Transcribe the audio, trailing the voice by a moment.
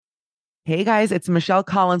Hey guys, it's Michelle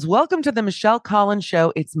Collins. Welcome to the Michelle Collins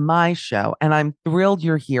Show. It's my show, and I'm thrilled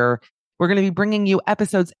you're here. We're going to be bringing you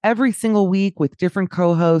episodes every single week with different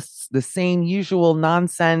co-hosts, the same usual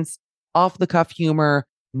nonsense, off-the-cuff humor,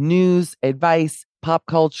 news, advice, pop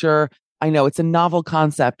culture. I know it's a novel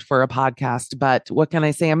concept for a podcast, but what can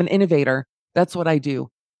I say? I'm an innovator. That's what I do.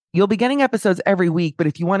 You'll be getting episodes every week, but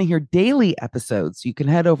if you want to hear daily episodes, you can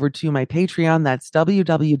head over to my Patreon. That's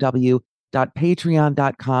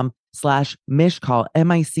www.patreon.com/Michcoll, Michcoll.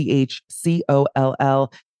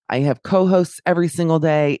 I have co-hosts every single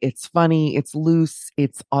day. It's funny, it's loose,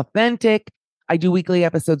 it's authentic. I do weekly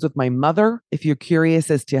episodes with my mother. If you're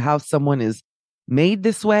curious as to how someone is made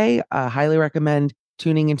this way, I highly recommend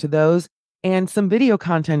tuning into those, and some video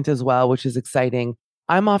content as well, which is exciting.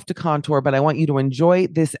 I'm off to Contour, but I want you to enjoy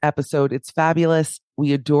this episode. It's fabulous.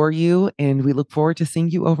 We adore you, and we look forward to seeing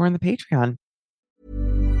you over on the Patreon.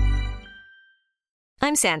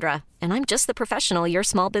 I'm Sandra, and I'm just the professional your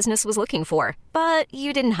small business was looking for. But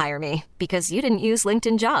you didn't hire me because you didn't use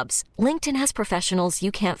LinkedIn Jobs. LinkedIn has professionals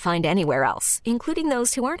you can't find anywhere else, including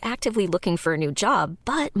those who aren't actively looking for a new job,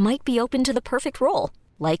 but might be open to the perfect role,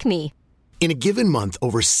 like me. In a given month,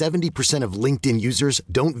 over 70% of LinkedIn users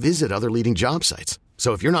don't visit other leading job sites.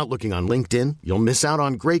 So if you're not looking on LinkedIn, you'll miss out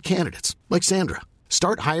on great candidates like Sandra.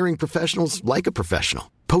 Start hiring professionals like a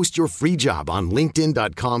professional. Post your free job on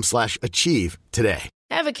linkedin.com/achieve today.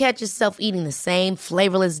 Ever catch yourself eating the same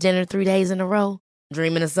flavorless dinner 3 days in a row?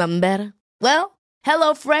 Dreaming of something better? Well,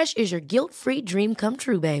 HelloFresh is your guilt-free dream come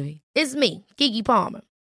true, baby. It's me, Keke Palmer.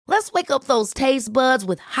 Let's wake up those taste buds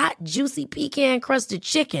with hot, juicy pecan-crusted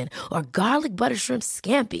chicken or garlic butter shrimp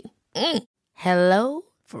scampi. Hello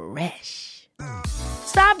Fresh.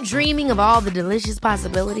 Stop dreaming of all the delicious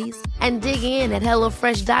possibilities and dig in at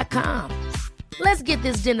HelloFresh.com. Let's get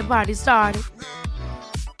this dinner party started.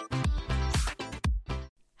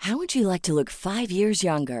 How would you like to look 5 years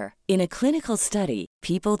younger? In a clinical study,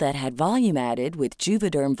 people that had volume added with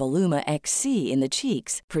Juvederm Voluma XC in the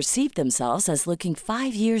cheeks perceived themselves as looking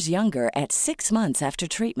 5 years younger at 6 months after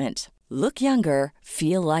treatment. Look younger,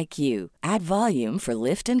 feel like you. Add volume for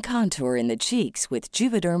lift and contour in the cheeks with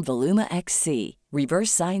Juvederm Voluma XC.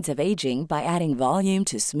 Reverse signs of aging by adding volume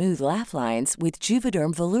to smooth laugh lines with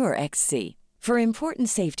Juvederm Volure XC. For important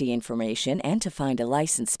safety information and to find a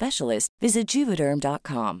licensed specialist, visit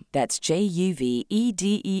Juvederm.com. That's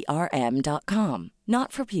JUVEDERM.com.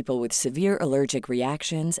 Not for people with severe allergic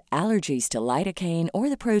reactions, allergies to lidocaine, or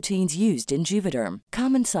the proteins used in Juvederm.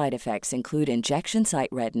 Common side effects include injection site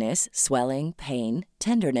redness, swelling, pain,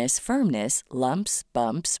 tenderness, firmness, lumps,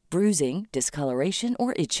 bumps, bruising, discoloration,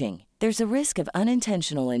 or itching. There's a risk of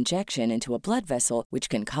unintentional injection into a blood vessel, which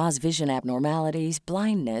can cause vision abnormalities,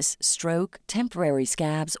 blindness, stroke, temporary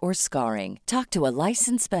scabs, or scarring. Talk to a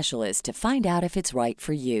licensed specialist to find out if it's right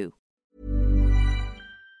for you.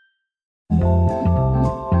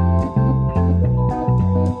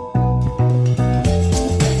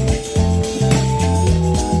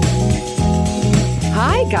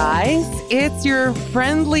 Hi, guys. It's your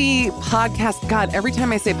friendly podcast. God, every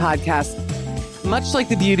time I say podcast, much like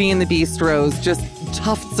the Beauty and the Beast rose, just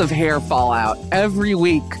tufts of hair fall out every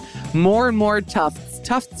week. More and more tufts.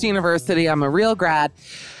 Tufts University. I'm a real grad.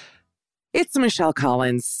 It's Michelle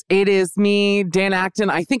Collins. It is me, Dan Acton.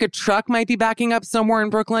 I think a truck might be backing up somewhere in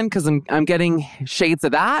Brooklyn because I'm getting shades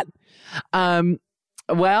of that.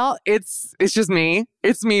 Well, it's just me.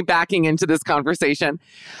 It's me backing into this conversation.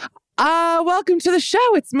 Welcome to the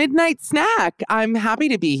show. It's Midnight Snack. I'm happy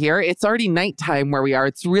to be here. It's already nighttime where we are.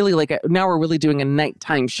 It's really now we're really doing a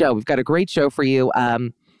nighttime show. We've got a great show for you.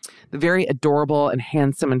 The very adorable and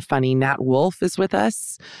handsome and funny Nat Wolff is with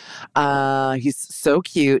us. He's so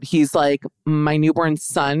cute. He's like my newborn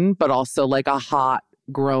son, but also like a hot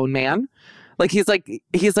grown man. Like he's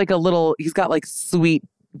got like sweet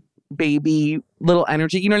baby little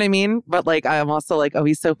energy. You know what I mean? But like, I'm also like, oh,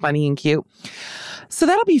 he's so funny and cute. So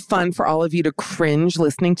that'll be fun for all of you to cringe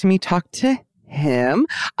listening to me talk to him.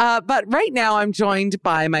 But right now I'm joined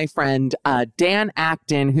by my friend, Dan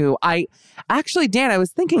Acton, who Dan, I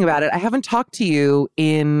was thinking about it. I haven't talked to you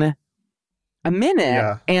in a minute.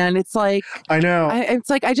 Yeah. And it's like, I know. I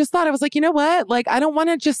just thought, I was like, you know what? Like, I don't want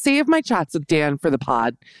to just save my chats with Dan for the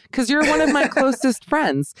pod because you're one of my closest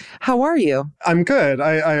friends. How are you? I'm good.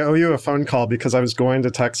 I owe you a phone call because I was going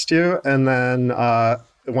to text you. And then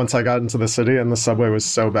once I got into the city and the subway was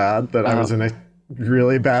so bad that I was in a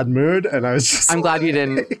really bad mood. And I was just I'm glad you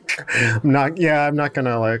didn't. I'm not going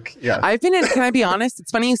to can I be honest?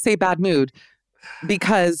 It's funny you say bad mood.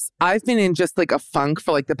 Because I've been in just like a funk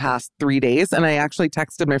for like the past 3 days. And I actually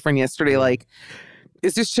texted my friend yesterday, like,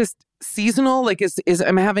 is this just seasonal? Like is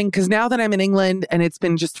I'm having, because now that I'm in England and it's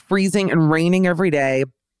been just freezing and raining every day.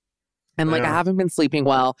 And like, I haven't been sleeping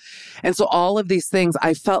well. And so all of these things,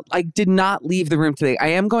 I felt I did not leave the room today. I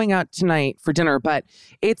am going out tonight for dinner, but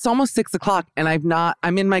it's almost 6:00 and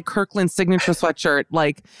I'm in my Kirkland signature sweatshirt.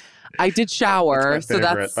 Like I did shower. That's my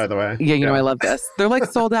favorite, by the way. Yeah, you know, I love this. They're like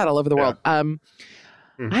sold out all over the world.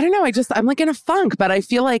 I don't know. I'm like in a funk, but I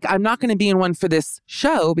feel like I'm not going to be in one for this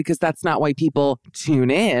show because that's not why people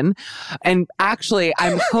tune in. And actually,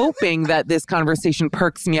 I'm hoping that this conversation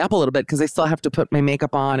perks me up a little bit because I still have to put my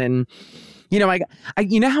makeup on. And, you know, I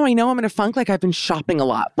you know how I know I'm in a funk? Like I've been shopping a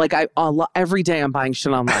lot. Like every day I'm buying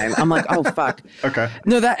shit online. I'm like, oh, fuck. Okay.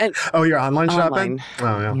 No, you're online shopping?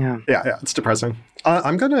 Oh, yeah. Yeah. It's depressing.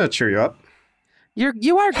 I'm going to cheer you up.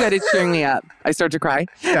 You are good at cheering me up. I start to cry.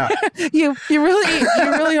 Yeah. you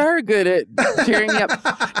really are good at cheering me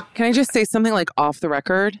up. Can I just say something like off the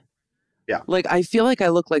record? Yeah. Like I feel like I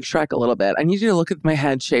look like Shrek a little bit. I need you to look at my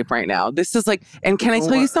head shape right now. This is like, and can I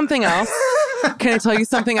tell you something else? Can I tell you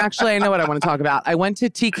something? Actually, I know what I want to talk about. I went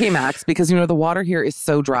to TK Maxx because, you know, the water here is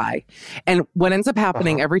so dry. And what ends up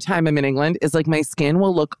happening every time I'm in England is like my skin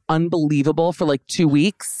will look unbelievable for like 2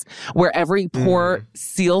 weeks where every pore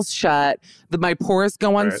seals shut. My pores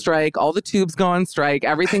go on strike. All the tubes go on strike.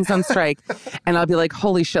 Everything's on strike. And I'll be like,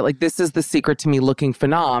 holy shit, like this is the secret to me looking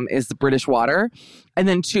phenom is the British water. And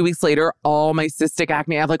then 2 weeks later, all my cystic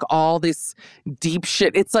acne, I have like all this deep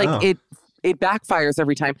shit. It's like it backfires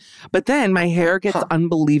every time. But then my hair gets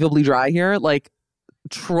unbelievably dry here, like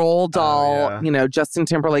troll doll, you know, Justin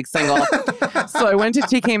Timberlake single. So I went to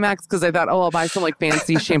TK Maxx because I thought, I'll buy some like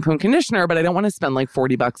fancy shampoo and conditioner, but I don't want to spend like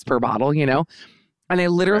 $40 per bottle, you know? And I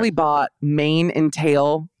literally bought mane and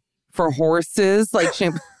tail for horses, like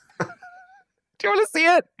shampoo. Do you want to see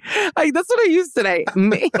it? That's what I used today.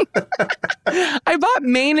 I bought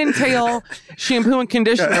mane and tail shampoo and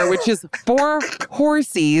conditioner, which is for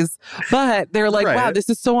horsies. But they're like, wow, this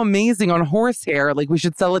is so amazing on horse hair. Like, we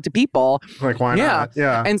should sell it to people. Like, why not?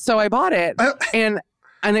 Yeah. And so I bought it. And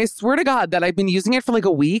I swear to God that I've been using it for like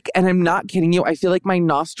a week. And I'm not kidding you. I feel like my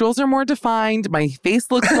nostrils are more defined. My face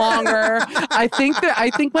looks longer. I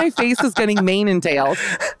think my face is getting mane and tail.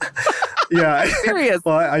 Yeah, I'm serious.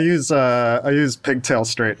 Well, I use pigtail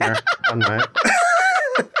straightener on my.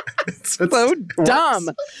 It's so dumb.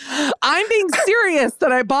 I'm being serious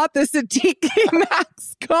that I bought this at TK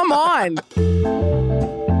Maxx. Come on.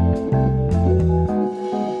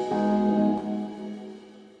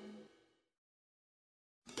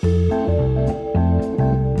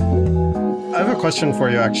 I have a question for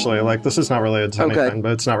you, actually. Like, this is not related to anything,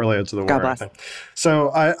 but it's not related to the war. God bless. So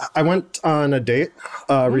I went on a date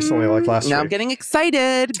recently, like last week. Now I'm getting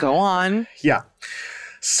excited. Go on. Yeah.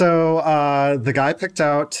 So the guy picked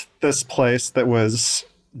out this place that was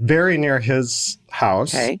very near his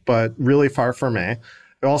house, but really far from me.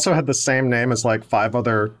 It also had the same name as like 5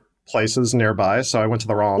 other places nearby, so I went to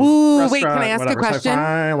the wrong restaurant. Wait, can I ask a question?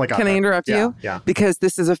 Can I interrupt you? Yeah. Because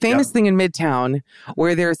this is a famous thing in Midtown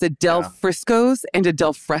where there's a Del Frisco's and a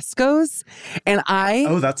Del Fresco's, and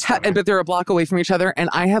that's funny. but they're a block away from each other, and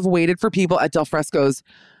I have waited for people at Del Fresco's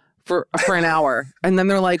for an hour, and then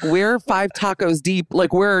they're like, we're 5 tacos deep,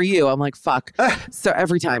 like, where are you? I'm like, fuck. So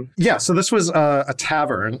every time. Yeah, so this was a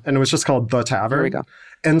tavern, and it was just called The Tavern. There we go.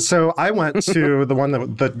 And so I went to the one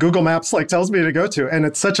that Google Maps like tells me to go to. And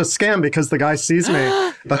it's such a scam because the guy sees me,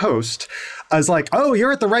 the host, I was like, oh,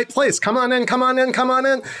 you're at the right place. Come on in.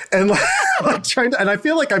 And like trying to, and I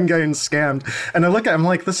feel like I'm getting scammed. And I look at him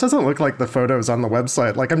like, this doesn't look like the photos on the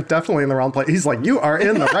website. Like, I'm definitely in the wrong place. He's like, you are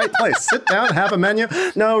in the right place. Sit down, have a menu.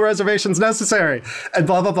 No reservations necessary. And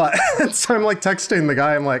blah, blah, blah. And so I'm like texting the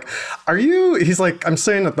guy. I'm like, are you? He's like, I'm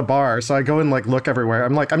staying at the bar. So I go and like look everywhere.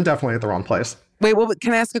 I'm like, I'm definitely at the wrong place. Wait, well,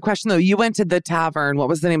 can I ask a question, though? You went to The Tavern. What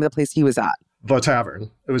was the name of the place he was at? The Tavern.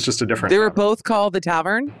 It was just a different They were both called The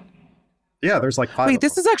Tavern? Yeah, there's like 5. Wait,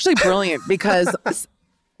 this is actually brilliant because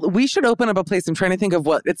we should open up a place. I'm trying to think of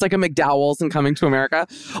what, it's like a McDowell's in Coming to America.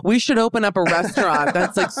 We should open up a restaurant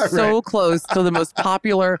that's like so close to the most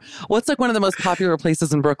popular, what's like one of the most popular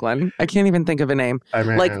places in Brooklyn? I can't even think of a name. I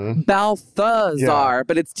mean, like Balthazar,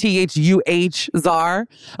 but it's THUH Czar.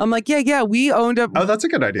 I'm like, yeah, we owned a... Oh, that's a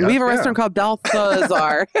good idea. We have a restaurant called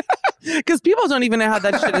Balthazar. Because people don't even know how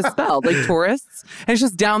that shit is spelled, like tourists. And it's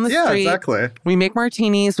just down the street. Yeah, exactly. We make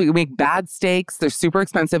martinis. We make bad steaks. They're super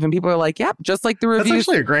expensive. And people are like, yep, just like the reviews. That's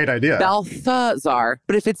actually a great idea. Balthazar.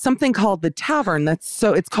 But if it's something called The Tavern,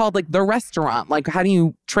 it's called like The Restaurant. Like, how do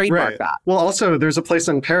you trademark that? Well, also, there's a place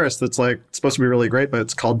in Paris that's like supposed to be really great, but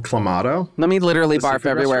it's called Clamato. Let me literally barf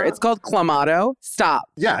everywhere. Restaurant? It's called Clamato. Stop.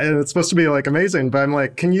 Yeah, and it's supposed to be like amazing. But I'm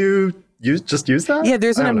like, can you use that? Yeah,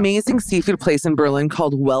 there's I an don't know. amazing seafood place in Berlin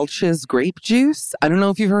called Welch's Grape Juice. I don't know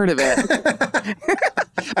if you've heard of it.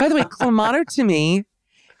 By the way, Clamato to me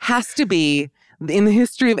has to be, in the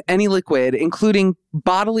history of any liquid, including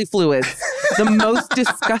bodily fluids, the most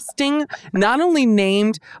disgusting, not only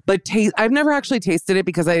named, but taste. I've never actually tasted it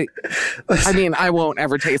because I won't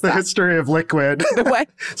ever taste The that. history of liquid. The what?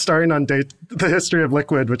 The history of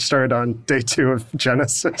liquid, which started on day 2 of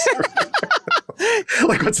Genesis.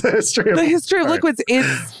 Like, what's the history of The history of all right. liquids,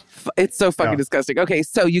 it's so fucking Yeah. disgusting. Okay,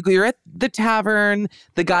 so you're at the tavern.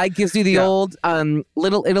 The guy gives you the old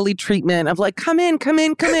Little Italy treatment of like, come in,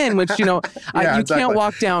 which, you know, Yeah, you exactly. can't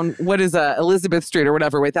walk down, what is Elizabeth Street or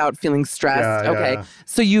whatever without feeling stressed. Yeah, okay, yeah.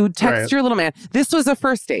 so you text Right. your little man. This was a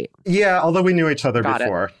first date. Yeah, although we knew each other Got it.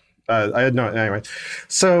 before. I had no, anyway.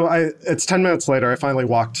 So it's 10 minutes later, I finally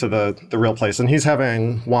walked to the real place, and he's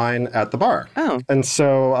having wine at the bar. Oh. And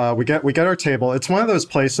so we get our table. It's one of those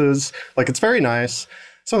places, like, it's very nice.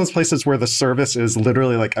 It's one of those places where the service is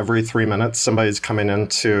literally like every 3 minutes, somebody's coming in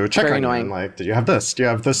to check Very on you. annoying. And like, did you have this? Do you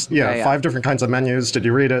have this? Yeah. 5 different kinds of menus. Did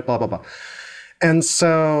you read it? Blah, blah, blah. And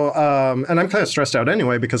so, and I'm kind of stressed out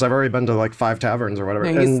anyway because I've already been to like 5 taverns or whatever.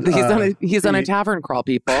 Yeah, he's on a he- tavern crawl,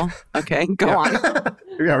 people. Okay, go on.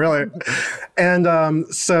 Yeah, really. And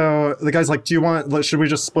so the guy's like, should we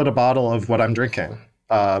just split a bottle of what I'm drinking?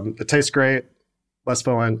 It tastes great, less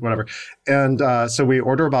filling, whatever. And so we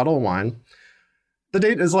order a bottle of wine. The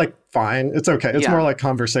date is like fine. It's okay. It's Yeah. more like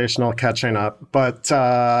conversational, catching up. But,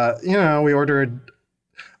 we ordered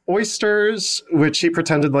oysters, which he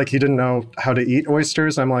pretended like he didn't know how to eat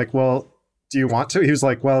oysters. I'm like, well, do you want to? He was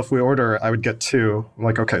like, well, if we order, I would get 2. I'm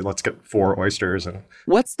like, okay, let's get 4 oysters. And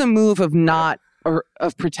What's the move of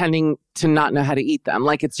of pretending to not know how to eat them?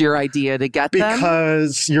 Like it's your idea to get them?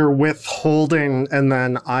 because you're withholding, and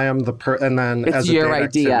then I am and then It's as a your date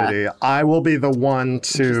idea. activity, I will be the one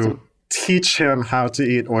to Interesting. teach him how to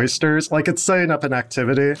eat oysters. Like, it's setting up an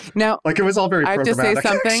activity. Now, Like, it was all very I have to say programmatic,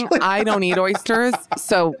 something. actually. I don't eat oysters,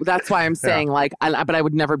 so that's why I'm saying but I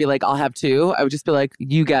would never be like, I'll have 2. I would just be like,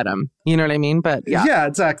 you get them. You know what I mean? But yeah. Yeah,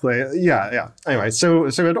 exactly. Yeah. Anyway, so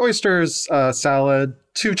we had oysters, salad,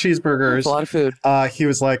 2 cheeseburgers. That's a lot of food. He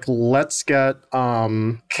was like, let's get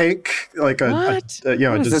cake, like a What? What is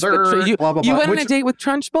this, dessert, you, blah, blah, you blah. went on a date with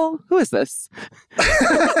Trunchbull? Who is this? Who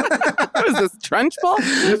is this,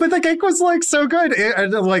 Trunchbull? But the cake was like so good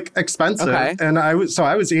and like expensive. Okay. And I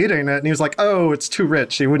was eating it, and he was like, oh, it's too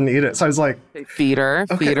rich. He wouldn't eat it. So I was like, Feeder.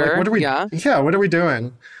 okay, like, what are we, Yeah. what are we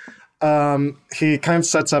doing? He kind of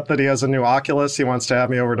sets up that he has a new Oculus. He wants to have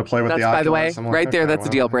me over to play with That's, the Oculus. by the way, I'm like, right there, okay, that's a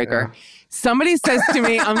well, deal breaker. yeah. Somebody says to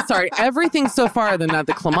me, I'm sorry, everything so far, the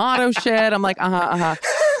Clamato shit. I'm like,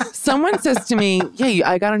 Someone says to me, yeah,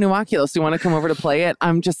 I got a new Oculus. You want to come over to play it?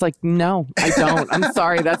 I'm just like, no, I don't. I'm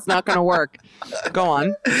sorry. That's not going to work. Go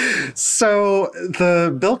on. So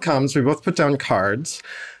the bill comes. We both put down cards.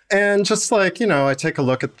 And just like, I take a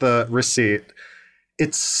look at the receipt.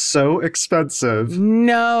 It's so expensive.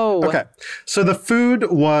 No. Okay. So the food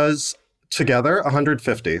was together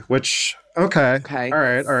 $150, which, okay. Okay. All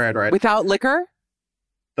right. Without liquor?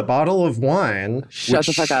 The bottle of wine Shut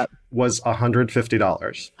the fuck up. was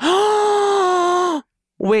 $150.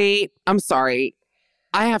 Wait, I'm sorry.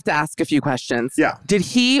 I have to ask a few questions. Yeah. Did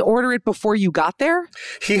he order it before you got there?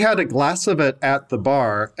 He had a glass of it at the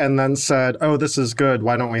bar and then said, oh, this is good.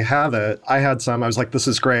 Why don't we have it? I had some. I was like, this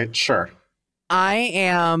is great. Sure. I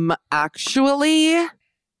am actually...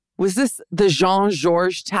 Was this the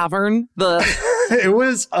Jean-Georges Tavern? The It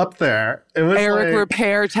was up there. It was Eric like,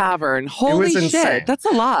 Repair Tavern. Holy insane. shit. That's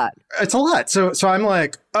a lot. It's a lot. So I'm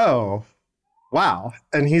like, oh, wow.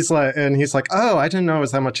 And he's like, oh, I didn't know it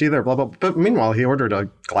was that much either. Blah, blah. But meanwhile, he ordered a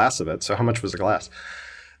glass of it. So how much was the glass?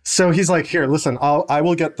 So he's like, here, listen, I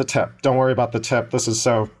will get the tip. Don't worry about the tip. This is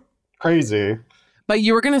so crazy. But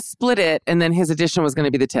you were going to split it, and then his addition was going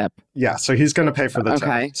to be the tip. Yeah, so he's going to pay for the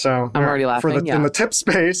Okay. tip. So I'm already laughing, yeah. In the tip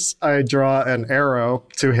space, I draw an arrow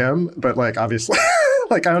to him, but like obviously,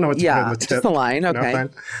 like I don't know what to put in the tip. just a line. Okay. Fine.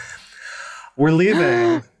 We're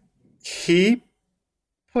leaving. He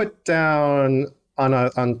put down on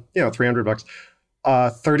 $300,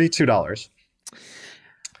 $32.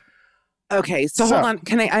 Okay, so hold on.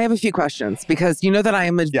 I have a few questions because you know that I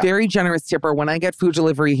am a very generous tipper. When I get food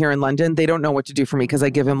delivery here in London, they don't know what to do for me because I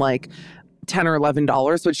give them like $10 or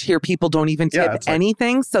 $11, which here people don't even tip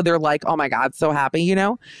anything. So they're like, oh my God, so happy,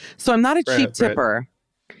 So I'm not a cheap tipper.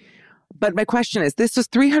 But my question is, this was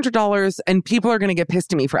 $300 and people are going to get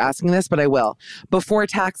pissed at me for asking this, but I will. Before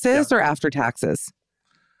taxes or after taxes?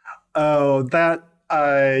 Oh, that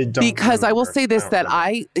I don't Because I will remember. say this,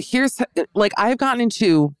 I've gotten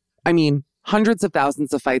into... hundreds of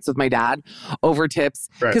thousands of fights with my dad over tips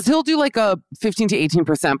because he'll do like a 15 to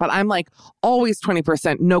 18%, but I'm like always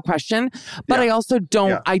 20%, no question. But I also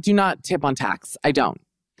don't, I do not tip on tax. I don't.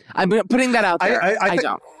 I'm putting that out there. I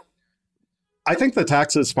don't. I think the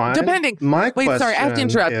tax is fine. Depending. Wait, sorry, I have to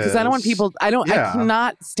interrupt because I don't want people, I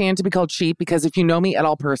cannot stand to be called cheap because if you know me at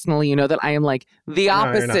all personally, you know that I am like the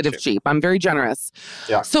opposite of cheap. I'm very generous.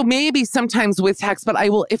 Yeah. So maybe sometimes with tax, but I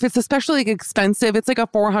will, if it's especially like expensive, it's like a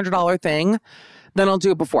 $400 thing, then I'll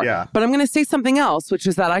do it before. Yeah. But I'm going to say something else, which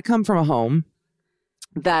is that I come from a home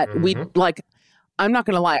that we like, I'm not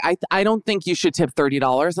going to lie. I don't think you should tip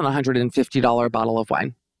 $30 on a $150 bottle of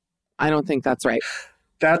wine. I don't think that's right.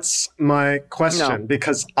 That's my question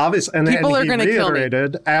because obviously, and people are he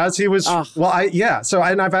reiterated as he was, So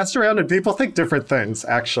I've asked around and people think different things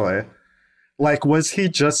actually. Like, was he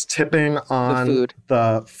just tipping on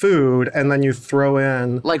the food and then you throw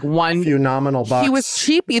in like a few nominal bucks? He was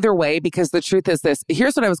cheap either way because the truth is this.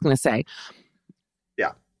 Here's what I was going to say.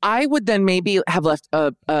 Yeah. I would then maybe have left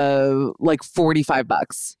like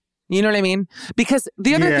 $45. You know what I mean? Because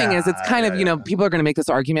the other thing is it's kind of, you know, people are going to make this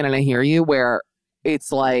argument and I hear you where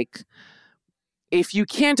it's like, if you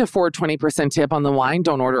can't afford 20% tip on the wine,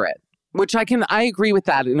 don't order it. Which I agree with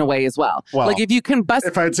that in a way as well. Like if you can bust...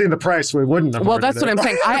 If I had seen the price, we wouldn't have ordered that's what it. I'm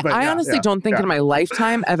saying. I honestly don't think in my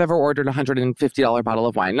lifetime I've ever ordered a $150 bottle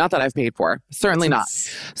of wine. Not that I've paid for. Certainly not.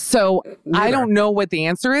 So I don't know what the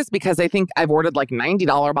answer is because I think I've ordered like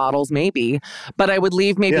 $90 bottles maybe, but I would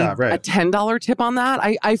leave maybe a $10 tip on that.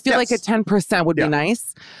 I feel like a 10% would be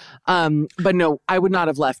nice. But no, I would not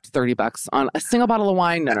have left $30 on a single bottle of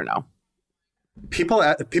wine. No.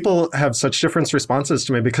 People have such different responses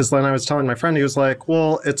to me because then I was telling my friend, he was like,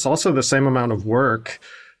 well, it's also the same amount of work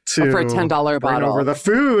to for a $10 bottle over the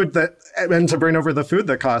food to bring over the food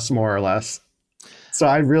that costs more or less. So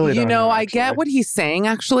I really don't know. I get what he's saying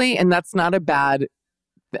actually, and that's not a bad,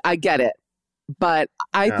 I get it. But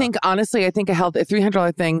I think, honestly, I think a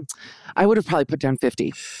 $300 thing, I would have probably put down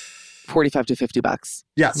 $45 to $50.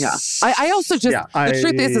 Yes. Yeah. I also just, the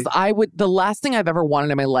truth is the last thing I've ever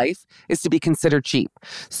wanted in my life is to be considered cheap.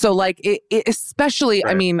 So like, especially,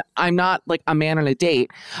 I mean, I'm not like a man on a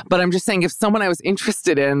date, but I'm just saying if someone I was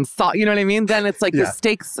interested in thought, you know what I mean? Then it's like the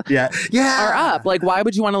stakes are up. Like, why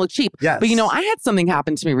would you want to look cheap? Yes. But you know, I had something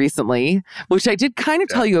happen to me recently, which I did kind of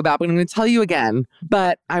tell you about, but I'm going to tell you again.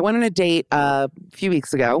 But I went on a date a few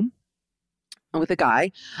weeks ago with a guy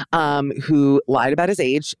who lied about his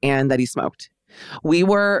age and that he smoked.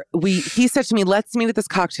 He said to me, let's meet at this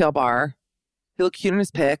cocktail bar. He looked cute in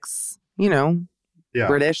his pics, you know,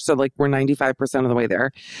 British. So like we're 95% of the way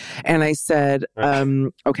there. And I said,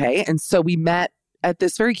 okay. And so we met at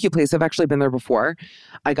this very cute place. I've actually been there before.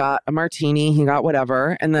 I got a martini. He got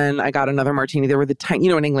whatever. And then I got another martini. There were the tiny,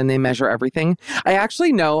 you know, in England, they measure everything. I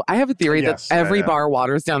actually know, I have a theory that every bar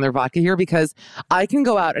waters down their vodka here because I can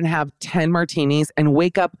go out and have 10 martinis and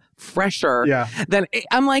wake up fresher than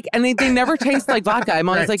I'm like, and they never taste like vodka. I'm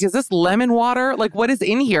always like, is this lemon water? Like, what is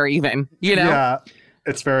in here even? You know? Yeah.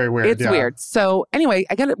 It's very weird. It's weird. So anyway,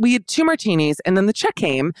 we had 2 martinis and then the check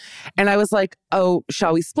came and I was like, oh,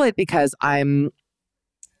 shall we split? Because I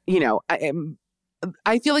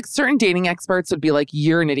feel like certain dating experts would be like,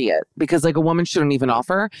 you're an idiot because like a woman shouldn't even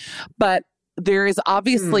offer. But there is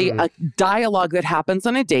obviously a dialogue that happens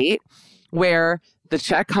on a date where the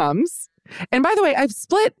check comes. And by the way, I've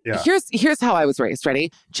split. Yeah. Here's how I was raised.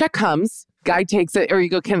 Ready? Check comes. Guy takes it, or you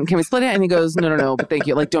go, can we split it? And he goes, no, but thank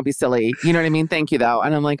you. Like, don't be silly. You know what I mean? Thank you, though.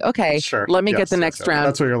 And I'm like, okay, sure. Let me get the next round.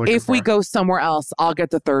 That's what you're looking for. If we go somewhere else, I'll get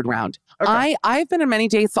the third round. Okay. I've been on many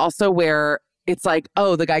dates also where it's like,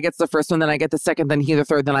 oh, the guy gets the first one, then I get the second, then he the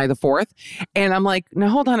third, then I the fourth. And I'm like, no,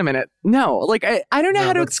 hold on a minute. No, like, I don't know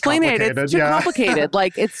how to explain it. It's too complicated.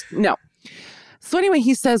 Like, it's no. So anyway,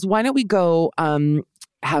 he says, why don't we go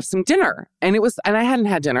have some dinner? And I hadn't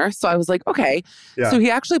had dinner. So I was like, okay. Yeah. So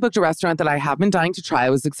he actually booked a restaurant that I have been dying to try.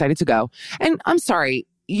 I was excited to go. And I'm sorry,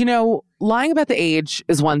 you know, lying about the age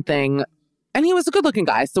is one thing. And he was a good looking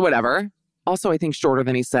guy. So whatever. Also, I think shorter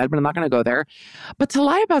than he said, but I'm not going to go there. But to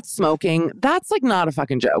lie about smoking, that's like not a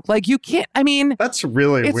fucking joke. Like you can't, I mean. That's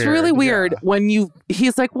really weird. It's really weird when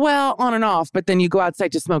he's like, well, on and off, but then you go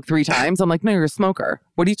outside to smoke 3 times. I'm like, no, you're a smoker.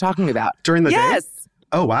 What are you talking about? During the day? Yes.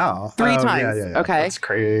 Oh, wow. 3 times. Yeah. Okay. That's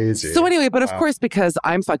crazy. So anyway, but of course, because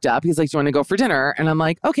I'm fucked up, he's like, do you want to go for dinner? And I'm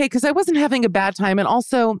like, okay, because I wasn't having a bad time. And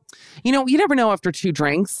also, you know, you never know after 2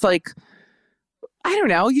 drinks, like, I don't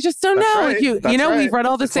know. You just don't know. Right. You know, we've read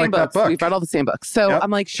all the same books. We've read all the same books. So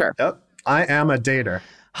I'm like, sure. Yep. I am a dater.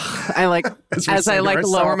 I like, as I like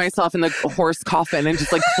lower myself in the horse coffin and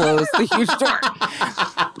just like close the huge door.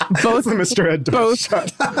 Both the Mr. Ed door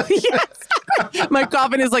shut. Yes. My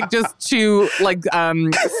coffin is like just two like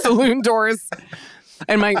saloon doors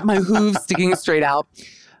and my hooves sticking straight out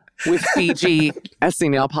with Fiji Essie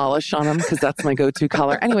nail polish on them because that's my go-to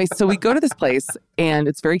color. Anyway, so we go to this place and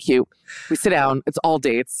it's very cute. We sit down. It's all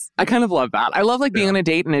dates. I kind of love that. I love like being on a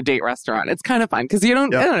date in a date restaurant. It's kind of fun because you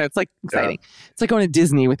don't, I don't know, it's like exciting. It's like going to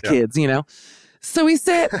Disney with kids, you know? So we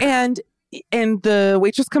sit and the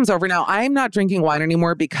waitress comes over. Now, I'm not drinking wine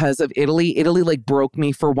anymore because of Italy. Italy like broke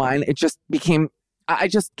me for wine. It just became, I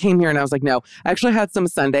just came here and I was like, no. I actually had some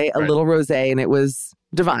Sunday, a little rosé, and it was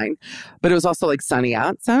divine. But it was also like sunny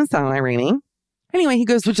out. So it's not raining. Anyway, he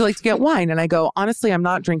goes, would you like to get wine? And I go, honestly, I'm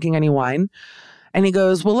not drinking any wine. And he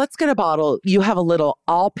goes, well, let's get a bottle. You have a little.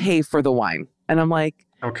 I'll pay for the wine. And I'm like,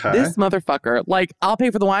 okay, this motherfucker, like, I'll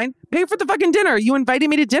pay for the wine? Pay for the fucking dinner. You invited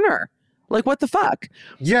me to dinner. Like, what the fuck?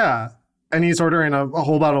 Yeah. And he's ordering a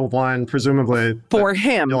whole bottle of wine, presumably. For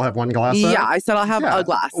him. You'll have one glass of? Yeah, I said I'll have a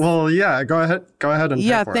glass. Well, yeah, go ahead and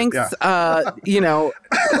pay for thanks, it. Yeah. You know,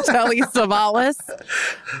 Telly Savalas.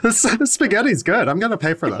 This spaghetti's good. I'm going to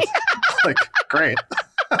pay for this. Like, great.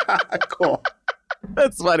 Cool.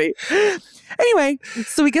 That's funny. Anyway,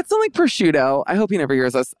 so we get some like prosciutto. I hope he never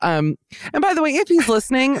hears us. And by the way, if he's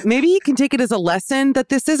listening, maybe he can take it as a lesson that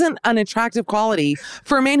this isn't an attractive quality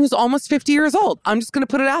for a man who's almost 50 years old. I'm just going to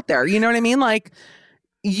put it out there. You know what I mean? Like,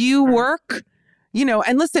 you work, you know,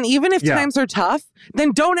 and listen, even if times are tough,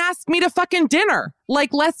 then don't ask me to fucking dinner.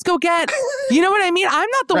 Like, let's go get, you know what I mean? I'm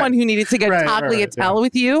not the one who needed to get tagliatelle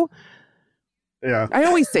with you. Yeah. I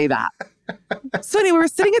always say that. So anyway, we're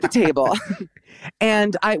sitting at the table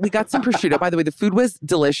and we got some prosciutto. By the way, the food was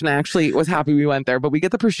delish and I actually was happy we went there, but we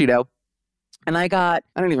get the prosciutto and I got,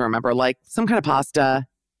 I don't even remember, like some kind of pasta.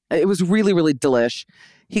 It was really, really delish.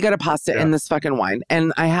 He got a pasta and this fucking wine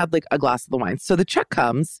and I had like a glass of the wine. So the check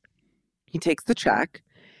comes, he takes the check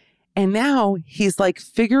and now he's like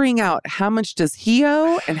figuring out how much does he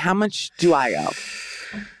owe and how much do I owe.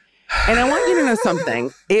 And I want you to know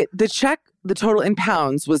something. The check, the total in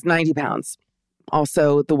pounds was 90 pounds.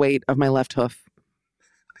 Also, the weight of my left hoof.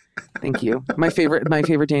 Thank you. My favorite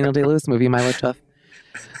Daniel Day-Lewis movie, My Left Hoof.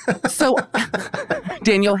 So,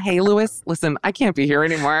 Daniel Day-Lewis, listen, I can't be here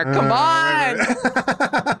anymore. Come on.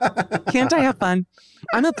 Can't I have fun?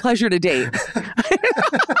 I'm a pleasure to date.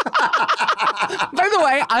 By the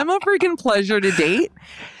way, I'm a freaking pleasure to date.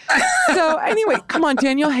 So anyway, come on,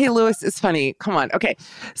 Daniel Day-Lewis is funny. Come on. Okay.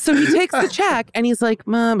 So he takes the check and he's like,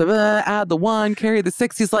 add the 1, carry the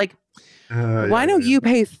 6. He's like, why don't you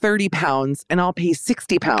pay 30 pounds and I'll pay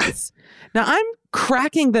 60 pounds? Now I'm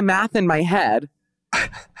cracking the math in my head.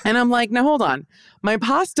 And I'm like, now hold on. My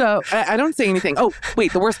pasta, I don't say anything. Oh,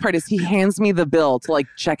 wait, the worst part is he hands me the bill to like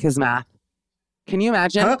check his math. Can you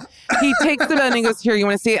imagine? Huh? He takes the bill and he goes, here, you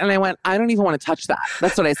want to see it? And I went, I don't even want to touch that.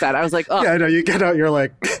 That's what I said. I was like, oh. Yeah, I know. You get out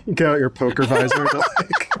your poker visor.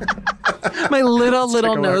 My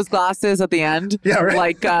little nose glasses at the end. Yeah, right.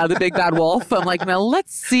 Like the big bad wolf. I'm like, now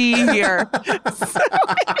let's see here. I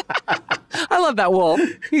love that wolf.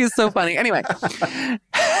 He is so funny. Anyway.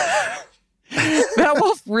 That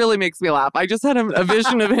wolf really makes me laugh. I just had a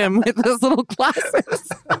vision of him with those little glasses.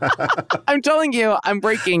 I'm telling you, I'm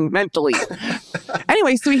breaking mentally.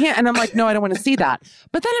 Anyway, so and I'm like, no, I don't want to see that.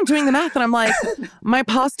 But then I'm doing the math and I'm like, my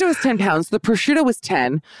pasta was 10 pounds. The prosciutto was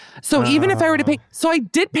 10. So even if I were to pay, so I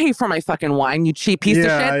did pay for my fucking wine, you cheap piece of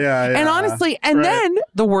shit. Yeah. And honestly, then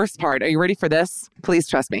the worst part, are you ready for this? Please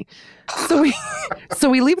trust me. So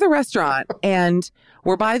we leave the restaurant and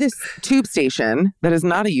we're by this tube station that is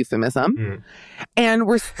not a euphemism. And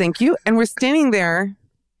we're standing there.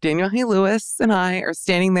 Daniel Day-Lewis and I are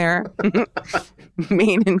standing there,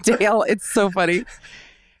 Maine and Dale. It's so funny.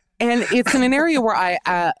 And it's in an area where I,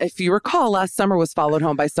 if you recall, last summer was followed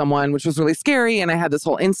home by someone, which was really scary. And I had this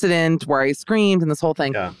whole incident where I screamed and this whole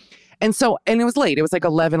thing. Yeah. And it was late. It was like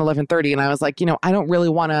 11:30. And I was like, I don't really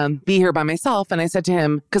want to be here by myself. And I said to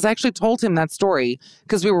him, because I actually told him that story,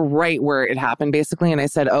 because we were right where it happened, basically. And I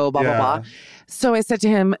said, oh, blah, blah, blah. So I said to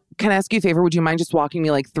him, can I ask you a favor? Would you mind just walking me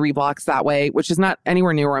like 3 blocks that way, which is not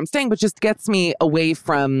anywhere near where I'm staying, but just gets me away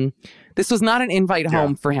from, this was not an invite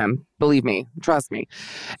home for him. Believe me, trust me.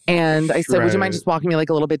 And I said, would you mind just walking me like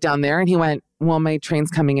a little bit down there? And he went, well, my train's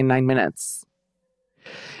coming in 9 minutes.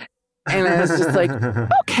 And I was just like,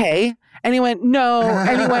 okay. And he went, no.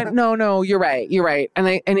 And he went, no, you're right.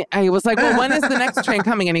 And I was like, well, when is the next train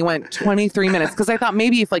coming? And he went, 23 minutes. Because I thought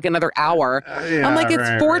maybe if like another hour. I'm like,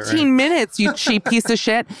 it's 14 minutes, you cheap piece of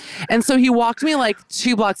shit. And so he walked me like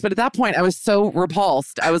 2 blocks. But at that point, I was so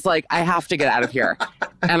repulsed. I was like, I have to get out of here.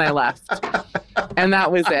 And I left. And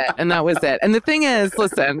that was it. And the thing is,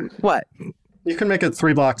 listen, what? You can make it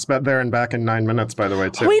 3 blocks there and back in 9 minutes, by the way,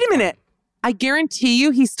 too. Wait a minute. I guarantee you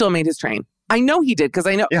he still made his train. I know he did because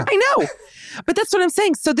I know. But that's what I'm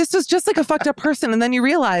saying. So this was just like a fucked up person. And then you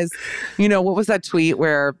realize, what was that tweet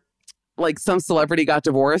where like some celebrity got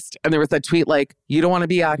divorced and there was that tweet like, you don't want to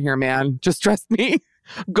be out here, man. Just trust me.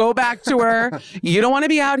 Go back to her. You don't want to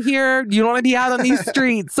be out here. You don't want to be out on these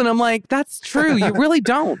streets. And I'm like, that's true. You really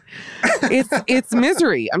don't. It's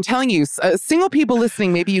misery. I'm telling you, single people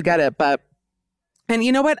listening, maybe you get it. But, and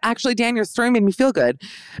you know what? Actually, Dan, your story made me feel good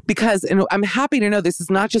because I'm happy to know this is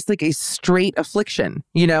not just like a straight affliction,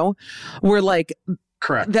 We're like,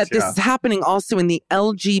 correct. That this is happening also in the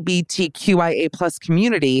LGBTQIA plus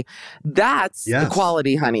community. That's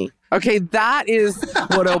equality, honey. Okay, that is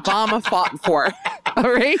what Obama fought for.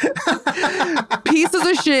 All right? Pieces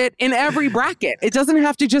of shit in every bracket. It doesn't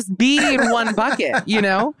have to just be in one bucket,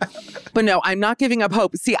 But no, I'm not giving up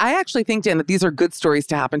hope. See, I actually think, Dan, that these are good stories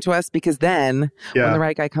to happen to us because then when the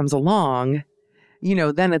right guy comes along,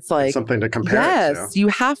 then it's like... something to compare it to. Yes, you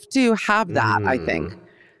have to have that, I think.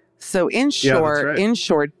 So in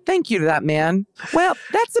short, thank you to that man. Well,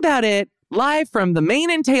 that's about it. Live from the Mane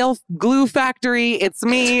and Tail Glue Factory, it's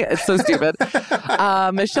me. It's so stupid.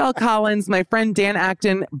 Michelle Collins, my friend Dan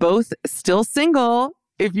Acton, both still single.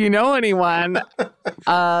 If you know anyone,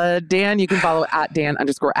 Dan, you can follow at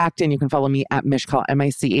Dan_Acton. You can follow me at Michcoll,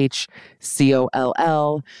 MICHCOLL.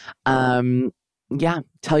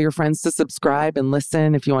 Tell your friends to subscribe and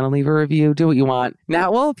listen. If you want to leave a review, do what you want.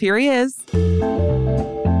 Nat Wolff, here he is.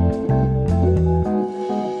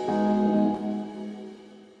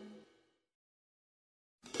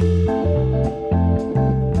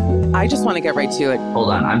 I just want to get right to it. Hold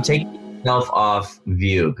on. I'm taking myself off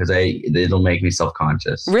view because it'll make me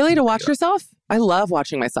self-conscious. Really? To watch yourself? I love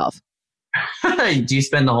watching myself. Do you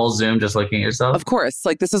spend the whole Zoom just looking at yourself? Of course.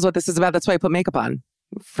 Like, this is what this is about. That's why I put makeup on.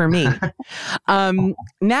 For me.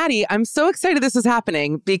 Natty, I'm so excited this is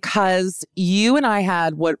happening because you and I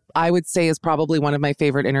had what I would say is probably one of my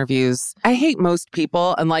favorite interviews. I hate most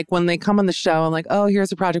people. And like when they come on the show, I'm like, oh,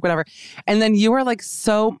 here's a project, whatever. And then you are like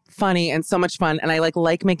so funny and so much fun. And I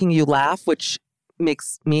like making you laugh, which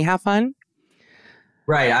makes me have fun.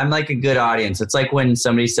 Right. I'm like a good audience. It's like when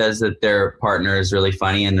somebody says that their partner is really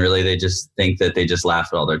funny and really they just think that they just laugh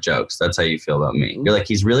at all their jokes. That's how you feel about me. You're like,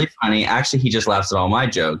 he's really funny. Actually, he just laughs at all my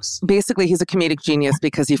jokes. Basically, he's a comedic genius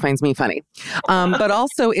because he finds me funny. But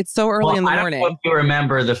also, it's so early in the morning. I don't know if you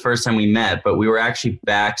remember the first time we met, but we were actually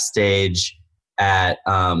backstage at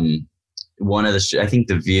one of the, I think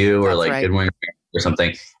The View or Good Morning or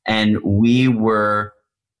something. And we were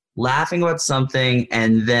laughing about something,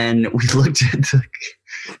 and then we looked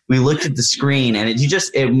at the screen, and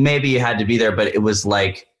it maybe you had to be there, but it was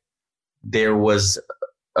like there was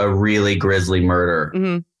a really grisly murder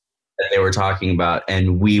that they were talking about,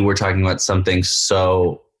 and we were talking about something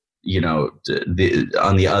so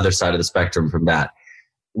on the other side of the spectrum from that,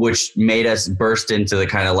 which made us burst into the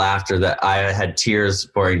kind of laughter that I had tears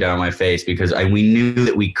pouring down my face because we knew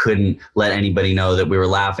that we couldn't let anybody know that we were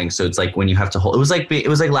laughing. So it's like when you have to hold, it was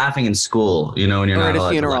like laughing in school, when you're not allowed at a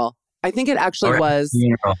funeral. I think it actually was.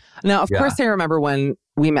 Now, of course, I remember when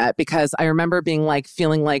we met because I remember being like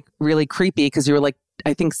feeling like really creepy because you were like,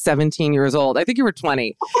 I think 17 years old. I think you were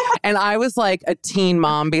 20. And I was like a teen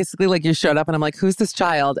mom, basically like you showed up and I'm like, who's this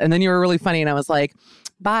child? And then you were really funny. And I was like,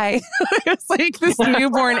 bye. It's like this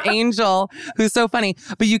newborn angel who's so funny.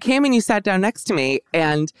 But you came and you sat down next to me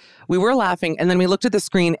and we were laughing. And then we looked at the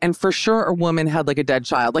screen and for sure a woman had like a dead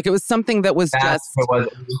child. Like it was something that was just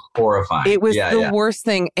horrifying. It was the worst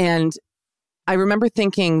thing. And I remember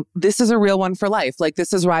thinking, this is a real one for life. Like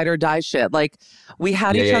this is ride or die shit. Like we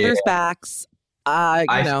had each other's backs. I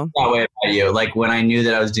felt that way about you. Like when I knew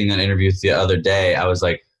that I was doing an interview the other day, I was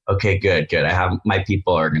like, okay, good. I have my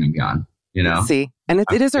people are going to be on, See, and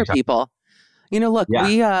it is our people. Look,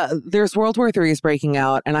 we there's World War III is breaking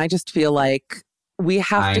out, and I just feel like we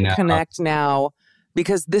have to connect now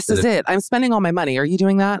because this is it. I'm spending all my money. Are you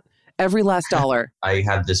doing that? Every last dollar. I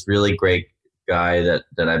have this really great guy that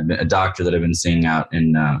I've been a doctor that I've been seeing out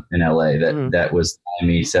in LA that was telling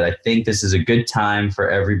me, he said, I think this is a good time for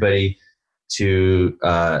everybody to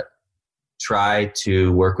try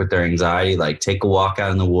to work with their anxiety, like take a walk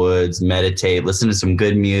out in the woods, meditate, listen to some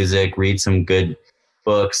good music, read some good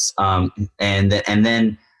books, and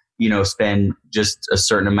then spend just a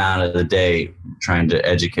certain amount of the day trying to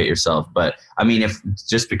educate yourself. But I mean, if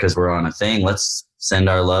just because we're on a thing, let's send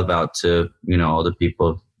our love out to all the people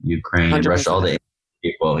of Ukraine, 100%. Russia, all the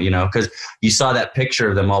people, because you saw that picture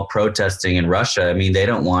of them all protesting in Russia. I mean, they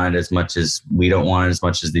don't want it as much as we don't want it as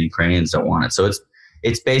much as the Ukrainians don't want it. So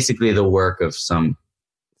it's basically the work of some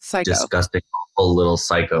disgusting, awful little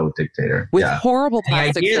psycho dictator with horrible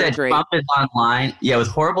plastic surgery. That Trump is online, with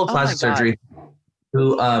horrible plastic surgery.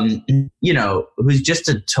 who, who's just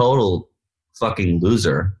a total fucking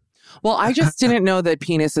loser. Well, I just didn't know that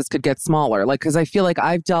penises could get smaller. Like, because I feel like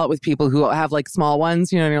I've dealt with people who have like small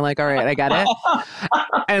ones, and you're like, all right, I get it.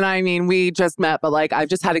 And I mean, we just met, but like, I've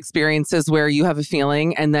just had experiences where you have a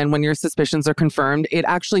feeling, and then when your suspicions are confirmed, it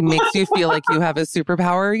actually makes you feel like you have a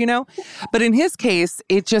superpower, But in his case,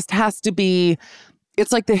 it just has to be,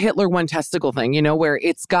 it's like the Hitler one testicle thing, where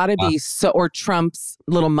it's got to be so, or Trump's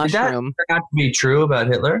little mushroom. Did that turn out to be true about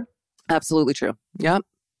Hitler? Absolutely true. Yep.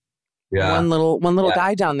 Yeah. One little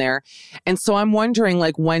guy down there. And so I'm wondering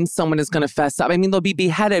like when someone is going to fess up. I mean, they'll be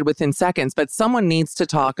beheaded within seconds, but someone needs to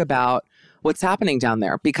talk about what's happening down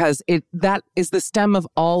there because that is the stem of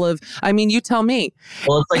all of, I mean, you tell me.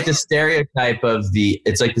 Well, it's like the stereotype of the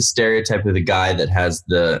guy that has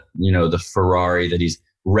the Ferrari that he's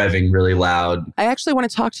revving really loud. I actually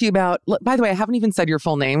want to talk to you about, by the way, I haven't even said your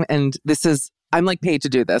full name. And I'm like paid to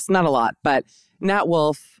do this. Not a lot, but Nat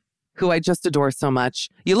Wolff, who I just adore so much.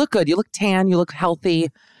 You look good. You look tan. You look healthy.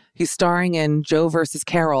 He's starring in Joe versus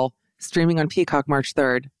Carol, streaming on Peacock March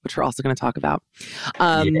 3rd, which we're also going to talk about.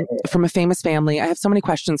 From a famous family. I have so many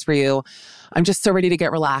questions for you. I'm just so ready to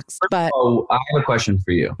get relaxed. But I have a question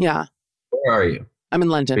for you. Yeah. Where are you? I'm in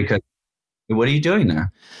London. Because what are you doing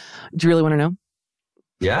there? Do you really want to know?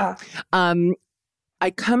 Yeah. I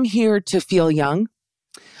come here to feel young,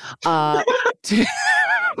 to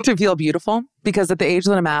feel beautiful, because at the age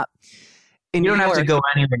that I'm at, you don't have to go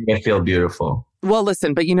anywhere to feel beautiful. Well,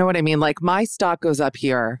 listen, but you know what I mean? Like my stock goes up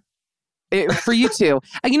here for you too.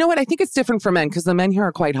 You know what? I think it's different for men because the men here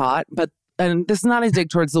are quite hot, and this is not a dig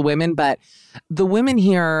towards the women, but the women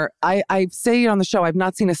here, I say on the show, I've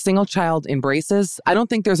not seen a single child in braces. I don't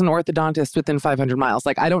think there's an orthodontist within 500 miles.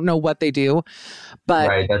 Like, I don't know what they do, but...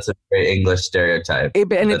 Right, that's a very English stereotype.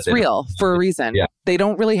 And it's real for a reason. Yeah. They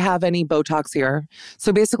don't really have any Botox here.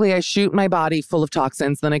 So basically, I shoot my body full of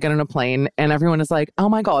toxins, then I get on a plane, and everyone is like, oh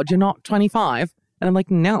my God, you're not 25. And I'm like,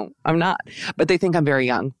 no, I'm not. But they think I'm very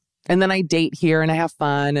young. And then I date here and I have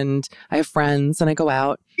fun and I have friends and I go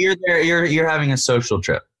out. You're there. You're having a social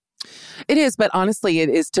trip. It is, but honestly, it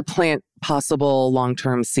is to plant possible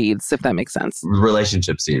long-term seeds, if that makes sense.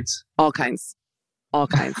 Relationship seeds. All kinds.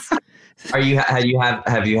 Have you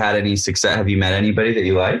had any success? Have you met anybody that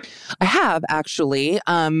you like? I have actually.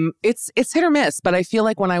 It's hit or miss, but I feel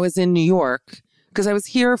like when I was in New York, because I was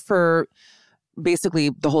here for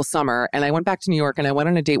basically the whole summer, and I went back to New York and I went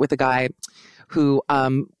on a date with a guy who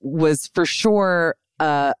was for sure,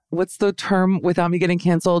 what's the term without me getting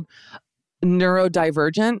canceled?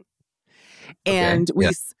 Neurodivergent. And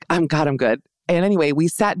I'm good. And anyway, we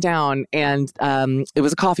sat down and it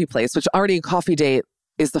was a coffee place, which already a coffee date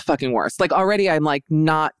is the fucking worst. Like already I'm like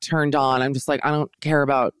not turned on. I'm just like, I don't care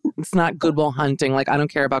about, it's not Good Will Hunting. Like I don't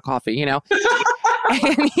care about coffee,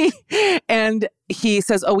 And he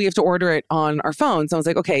says, oh, we have to order it on our phones. I was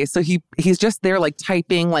like, okay. So he's just there like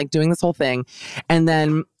typing, like doing this whole thing. And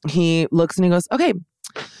then he looks and he goes, okay.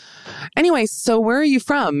 Anyway, so where are you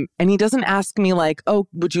from? And he doesn't ask me like, oh,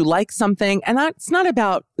 would you like something? And it's not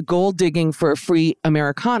about gold digging for a free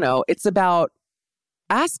Americano. It's about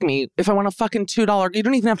ask me if I want a fucking $2. You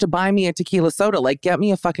don't even have to buy me a tequila soda. Like get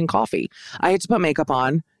me a fucking coffee. I had to put makeup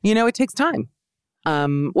on. It takes time.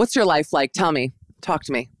 What's your life like? Tell me. Talk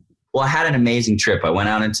to me. Well, I had an amazing trip. I went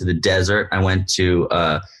out into the desert. I went to,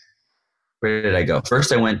 where did I go?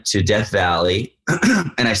 First, I went to Death Valley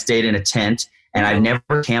and I stayed in a tent. And I've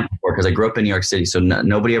never camped before because I grew up in New York City. So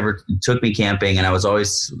nobody ever took me camping. And I was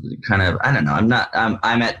always kind of, I don't know,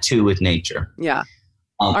 I'm at two with nature. Yeah.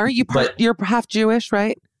 Aren't you, you're half Jewish,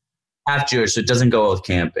 right? Half Jewish. So it doesn't go with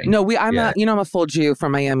camping. No, I'm a full Jew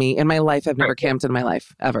from Miami. In my life, I've never camped in my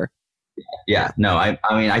life, ever. Yeah. No, I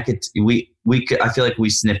mean, I feel like we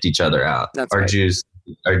sniffed each other out. That's right.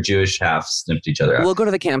 Our Jewish half sniffed each other out. We'll go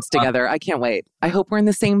to the camps together. I can't wait. I hope we're in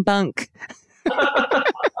the same bunk.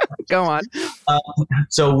 Go on.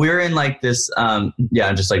 So we're in like this, I'm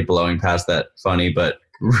just like blowing past that funny, but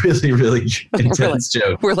really, really intense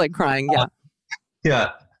joke. We're like crying. Yeah. Yeah.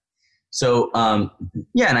 So, and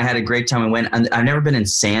I had a great time. I went, I've never been in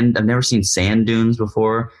I've never seen sand dunes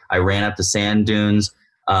before. I ran up the sand dunes.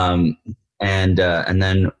 And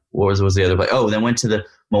then what was the other place? Oh, then went to the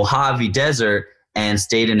Mojave Desert and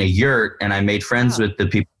stayed in a yurt, and I made friends with the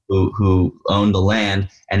people who owned the land,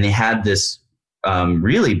 and they had this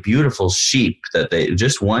really beautiful sheep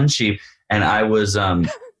just one sheep, and I was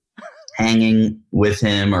hanging with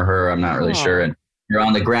him or her, I'm not really sure, and you're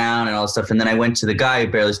on the ground and all this stuff. And then I went to the guy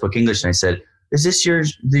who barely spoke English and I said, is this your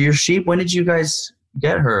sheep? When did you guys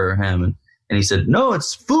get her or him? And he said, no,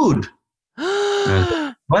 it's food.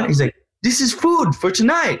 What? He's like, this is food for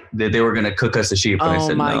tonight. They were going to cook us a sheep. And I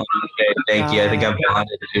said, no, okay. Thank you. I think I've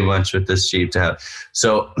bonded too much with this sheep to have.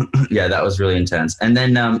 So yeah, that was really intense. And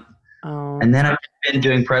then I've been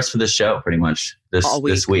doing press for the show pretty much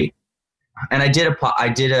this week. And I'm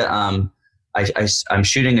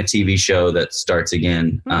shooting a TV show that starts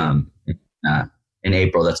again in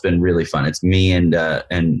April. That's been really fun. It's me and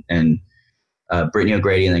Brittany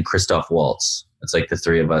O'Grady and then Christoph Waltz. It's like the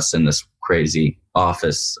three of us in this crazy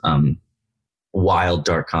office, wild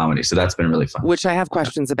dark comedy. So that's been really fun. Which I have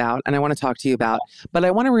questions about and I want to talk to you about. But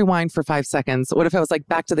I want to rewind for 5 seconds. What if I was like,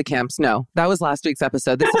 back to the camps? No, that was last week's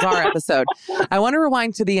episode. This is our episode. I want to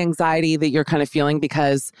rewind to the anxiety that you're kind of feeling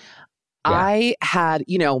because I had,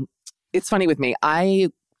 it's funny with me.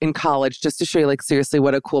 In college, just to show you like seriously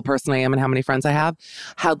what a cool person I am and how many friends I have,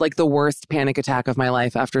 had like the worst panic attack of my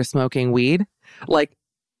life after smoking weed. Like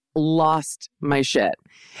lost my shit.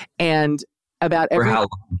 And about every... For how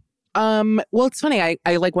long? Well, it's funny. I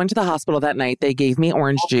like went to the hospital that night. They gave me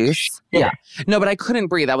orange juice. Yeah. No, but I couldn't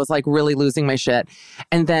breathe. I was like really losing my shit.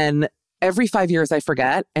 And then every 5 years I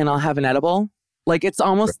forget and I'll have an edible. Like it's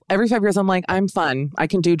almost every 5 years I'm like, I'm fun. I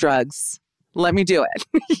can do drugs. Let me do it.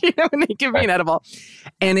 And they give me an edible.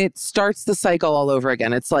 And it starts the cycle all over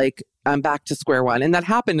again. It's like I'm back to square one. And that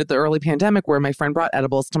happened at the early pandemic where my friend brought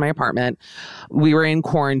edibles to my apartment. We were in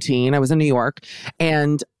quarantine. I was in New York.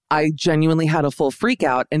 And I genuinely had a full freak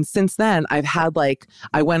out. And since then, I've had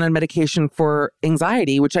I went on medication for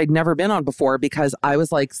anxiety, which I'd never been on before because I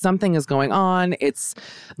was like, something is going on. It's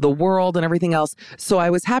the world and everything else. So I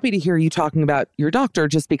was happy to hear you talking about your doctor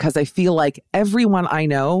just because I feel like everyone I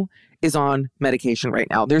know is on medication right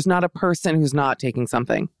now. There's not a person who's not taking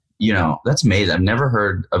something. That's amazing. I've never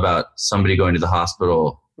heard about somebody going to the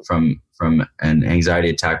hospital from an anxiety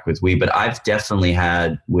attack with weed, but I've definitely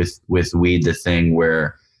had with weed the thing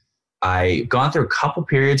where I gone through a couple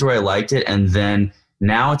periods where I liked it, and then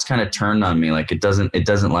now it's kind of turned on me. Like it doesn't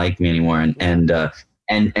like me anymore.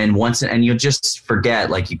 And once you'll just forget.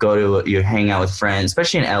 Like you hang out with friends,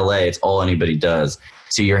 especially in LA. It's all anybody does.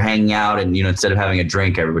 So you're hanging out, and instead of having a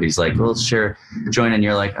drink, everybody's like, "Well, sure, join." And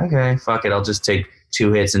you're like, "Okay, fuck it, I'll just take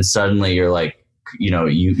 2 hits." And suddenly you're like,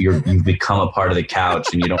 you've become a part of the couch,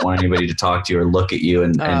 and you don't want anybody to talk to you or look at you,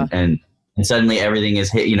 and suddenly everything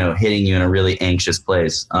is hitting you in a really anxious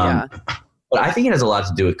place. But I think it has a lot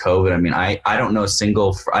to do with COVID. I mean, I don't have a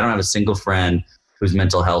single friend whose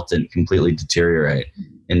mental health didn't completely deteriorate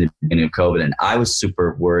in the beginning of COVID, and I was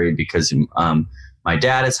super worried because my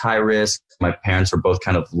dad is high risk. My parents were both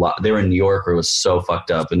kind of they were in New York where it was so fucked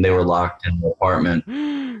up, and they were locked in the apartment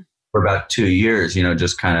for about 2 years,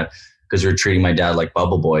 just kind of because we were treating my dad like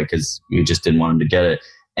Bubble Boy because we just didn't want him to get it.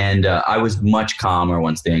 And I was much calmer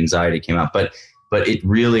once the anxiety came out, but it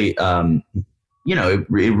really,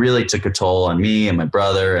 it really took a toll on me and my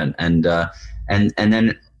brother, and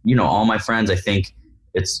then all my friends. I think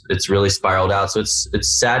it's really spiraled out. So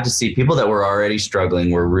it's sad to see people that were already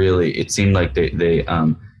struggling it seemed like they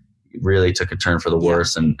really took a turn for the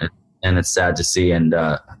worse, and it's sad to see. And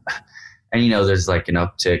there's like an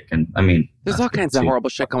uptick, and I mean, there's all kinds of horrible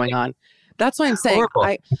shit going on. That's why I'm saying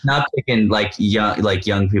not taking like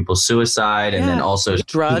young people's suicide, and then also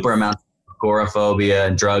super amounts of agoraphobia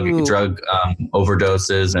and drug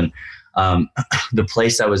overdoses. And the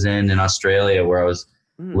place I was in Australia where I was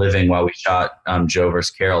living while we shot Joe vs.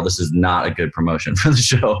 Carol. This is not a good promotion for the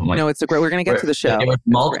show. No, it's great. We're going to get to the show. There was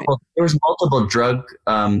multiple drug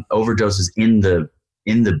overdoses in the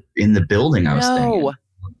building I was staying in.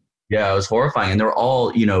 Yeah, it was horrifying, and they were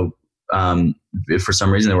all for some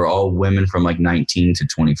reason, they were all women from like 19 to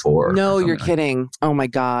 24. No, you're kidding. Oh my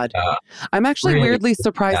God. I'm actually really weirdly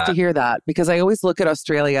surprised to hear that because I always look at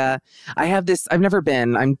Australia. I've never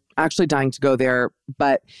been. I'm actually dying to go there,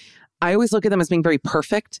 but I always look at them as being very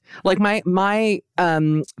perfect. Like my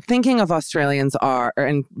thinking of Australians are,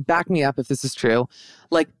 and back me up if this is true,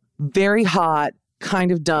 like very hot,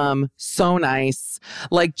 kind of dumb, so nice,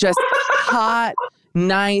 like just hot,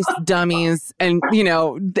 nice dummies, and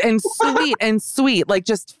and sweet, like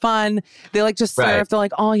just fun. They like just surf. Right. They're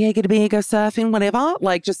like, oh yeah, get a big, go surfing, whatever.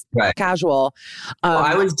 Like just casual.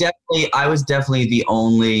 I was definitely the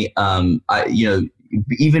only.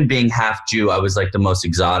 Even being half Jew, I was like the most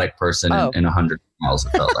exotic person in 100 miles.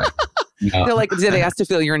 It felt like. They're like, did they ask to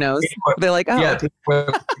feel your nose? They're like, oh. Yeah,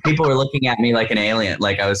 people were looking at me like an alien,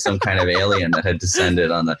 like I was some kind of alien that had descended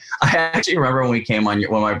on the. I actually remember when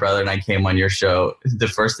my brother and I came on your show, the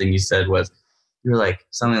first thing you said was, you were like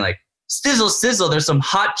something like, "Sizzle, sizzle, there's some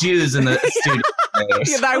hot Jews in the studio."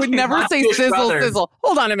 I would never say sizzle, sizzle.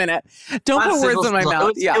 Hold on a minute. Don't put words in my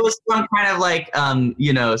mouth. It was some kind of like,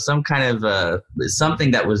 some kind of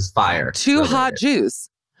something that was fire. Two hot Jews.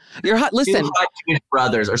 You're hot. Listen, 2 hot Jewish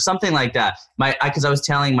brothers or something like that. Because I was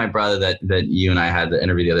telling my brother that you and I had the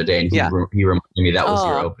interview the other day, and he reminded me that was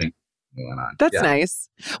your opening. On. That's nice.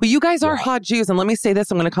 Well, you guys are hot Jews, and let me say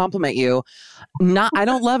this: I'm going to compliment you. I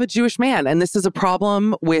don't love a Jewish man, and this is a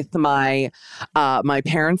problem with my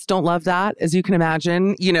parents. Don't love that, as you can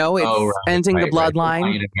imagine. It's ending the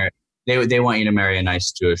bloodline. They want you to marry a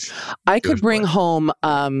nice Jewish. I could bring home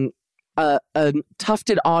a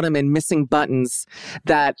tufted ottoman missing buttons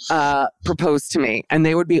that proposed to me, and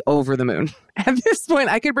they would be over the moon. At this point,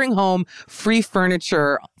 I could bring home free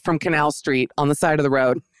furniture from Canal Street on the side of the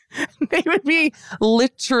road. They would be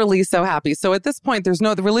literally so happy. So at this point,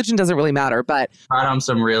 the religion doesn't really matter. But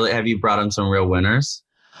have you brought him some real winners?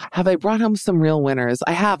 Have I brought home some real winners?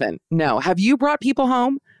 I haven't. No. Have you brought people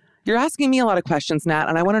home? You're asking me a lot of questions, Nat,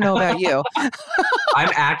 and I want to know about you.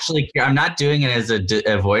 I'm not doing it as an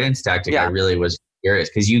avoidance tactic. Yeah. I really was curious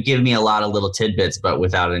because you give me a lot of little tidbits, but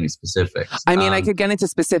without any specifics. I mean, I could get into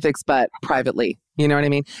specifics, but privately. You know what I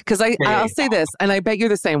mean? Because I'll say this, and I bet you're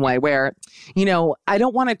the same way, where, I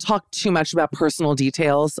don't want to talk too much about personal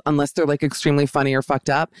details unless they're like extremely funny or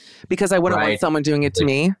fucked up, because I wouldn't want someone doing it to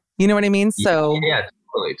me. You know what I mean? So yeah,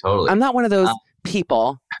 totally. I'm not one of those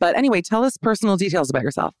people. But anyway, tell us personal details about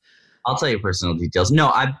yourself. I'll tell you personal details.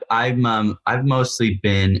 No, I've mostly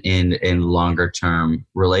been in longer term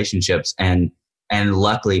relationships, and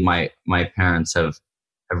luckily my parents have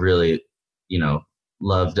really,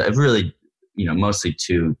 loved. I've really, mostly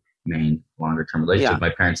 2 main longer term relationships. Yeah.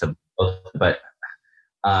 My parents have both, but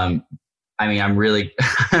I'm really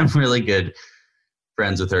I'm really good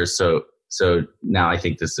friends with her. So now I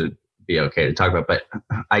think this would be okay to talk about. But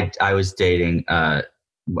I was dating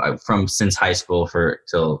since high school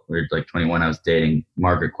till we were like 21. I was dating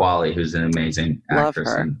Margaret Qualley, who's an amazing actress.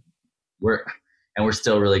 Love her. And we're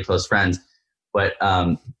still really close friends. But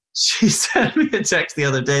she sent me a text the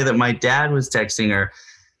other day that my dad was texting her.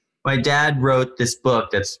 My dad wrote this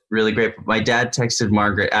book that's really great. My dad texted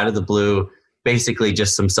Margaret out of the blue, basically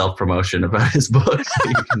just some self-promotion about his book.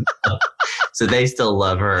 So they still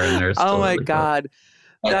love her, and they're still oh my God.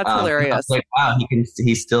 But, that's hilarious. I was like, wow,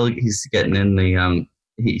 he's getting in the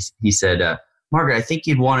he said, Margaret, I think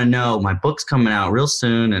you'd want to know my book's coming out real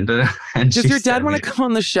soon. And does your dad want to come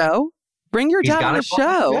on the show? Bring your dad on the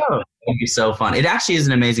show. It'd be so fun. It actually is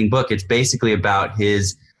an amazing book. It's basically about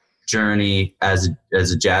his journey as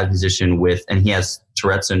a jazz musician and he has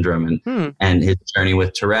Tourette syndrome and his journey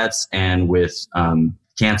with Tourette's and with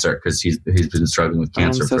cancer, because he's been struggling with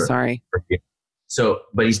cancer. I'm so sorry.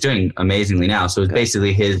 But he's doing amazingly now. So it's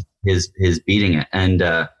basically his beating it, and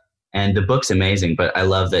the book's amazing. But I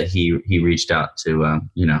love that he reached out to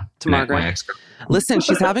Margaret. My ex-girlfriend. Listen,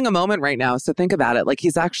 she's having a moment right now. So think about it. Like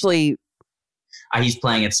he's actually. He's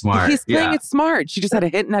playing it smart. He's playing it smart. She just had a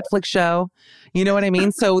hit Netflix show. You know what I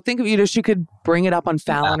mean? So think of she could bring it up on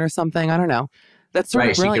Fallon or something. I don't know. That's sort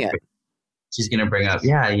of brilliant. She's going to bring up,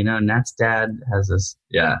 Nat's dad has this.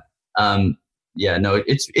 Yeah. No,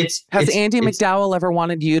 it's. Has Andie MacDowell ever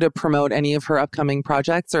wanted you to promote any of her upcoming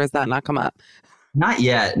projects, or has that not come up? Not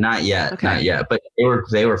yet. Okay. Not yet. But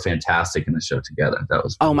they were fantastic in the show together. That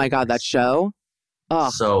was. Oh my God, that show. Oh.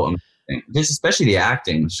 So amazing. Especially the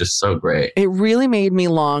acting was just so great. It really made me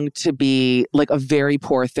long to be like a very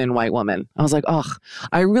poor, thin white woman. I was like,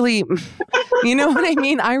 I really, you know what I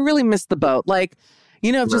mean? I really missed the boat. Like,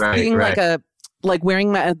 just being like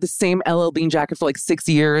wearing the same LL Bean jacket for like 6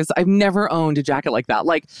 years. I've never owned a jacket like that.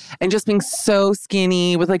 Like, and just being so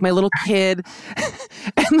skinny with like my little kid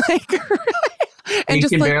and like, and you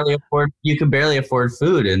just can barely afford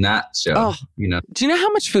food in that show. Oh, do you know how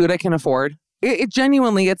much food I can afford? It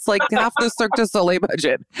genuinely, it's like half the Cirque du Soleil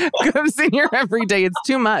budget goes in here every day. It's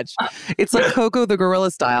too much. It's like Coco the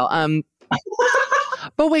gorilla style.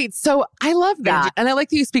 But wait, so I love that. And I like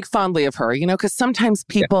that you speak fondly of her, because sometimes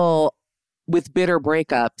people with bitter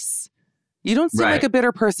breakups, you don't seem like a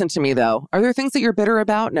bitter person to me, though. Are there things that you're bitter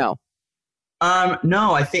about? No.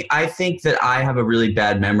 No, I think that I have a really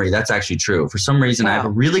bad memory. That's actually true. For some reason, I have a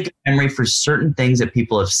really good memory for certain things that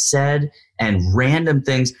people have said and random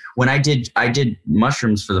things. When I did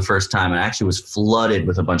mushrooms for the first time, I actually was flooded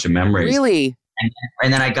with a bunch of memories. Really?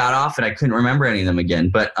 And then I got off and I couldn't remember any of them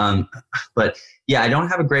again. But yeah, I don't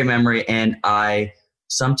have a great memory, and I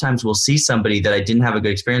sometimes will see somebody that I didn't have a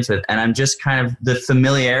good experience with, and I'm just kind of the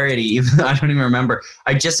familiarity, even though I don't even remember.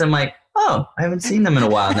 I'm like, oh, I haven't seen them in a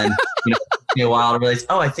while. And then a while to realize,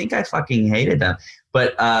 I think I fucking hated them.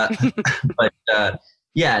 But I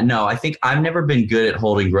think I've never been good at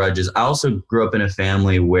holding grudges. I also grew up in a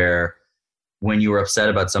family where when you were upset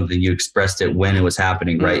about something, you expressed it when it was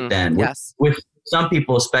happening right then. Yes. With some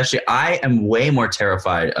people, especially, I am way more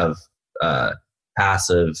terrified of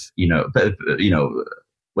passive,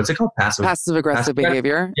 what's it called? Passive aggressive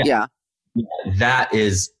behavior. Yeah. That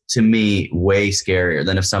is, to me, way scarier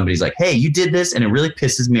than if somebody's like, hey, you did this and it really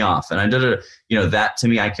pisses me off. And I did it, that to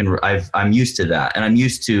me, I'm used to that. And I'm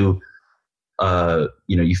used to,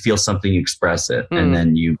 you feel something, you express it, and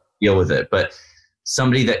then you deal with it. But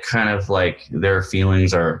somebody that kind of like their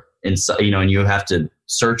feelings are inside, and you have to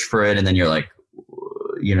search for it. And then you're like,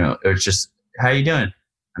 it's just, how are you doing?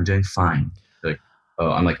 I'm doing fine.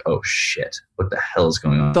 I'm like, oh shit, what the hell is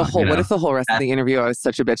going on? What if the whole rest of the interview I was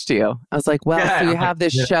such a bitch to you? I was like, well, so you have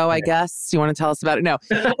this show, I guess. You want to tell us about it? No,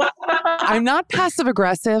 I'm not passive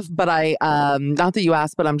aggressive, but not that you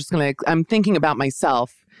asked, but I'm thinking about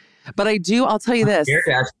myself. But I'll tell you this. I'm scared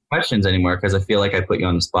to ask questions anymore because I feel like I put you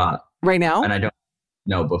on the spot. Right now? And I don't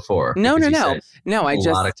know before. No.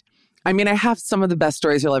 I have some of the best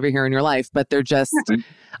stories you'll ever hear in your life, but they're just,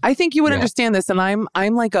 I think you would understand this. And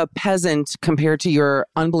I'm like a peasant compared to your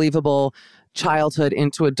unbelievable childhood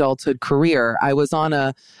into adulthood career. I was on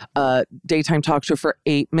a daytime talk show for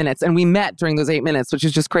 8 minutes, and we met during those 8 minutes, which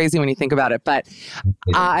is just crazy when you think about it. But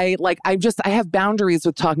I have boundaries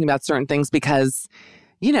with talking about certain things because,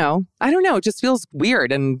 I don't know, it just feels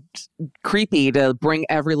weird and creepy to bring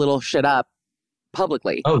every little shit up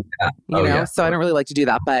publicly. Oh, yeah. So I don't really like to do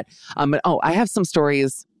that. But I have some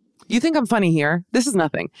stories. You think I'm funny here? This is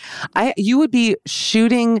nothing. You would be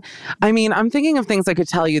shooting. I'm thinking of things I could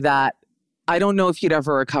tell you that I don't know if you'd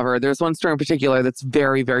ever recover. There's one story in particular that's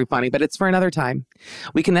very, very funny, but it's for another time.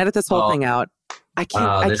 We can edit this whole thing out. I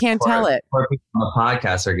can't tell it. Poor people on the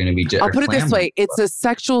podcast are going to be. I'll put it this way: it's a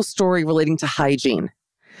sexual story relating to hygiene.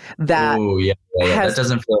 That that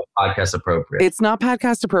doesn't feel podcast appropriate. It's not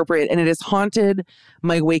podcast appropriate, and it has haunted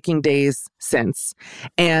my waking days since.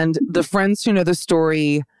 And the friends who know the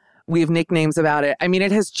story, we have nicknames about it.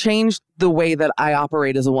 It has changed the way that I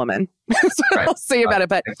operate as a woman. That's what I'll say about it,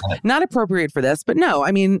 but not appropriate for this. But no,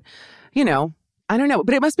 I don't know.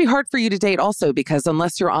 But it must be hard for you to date also, because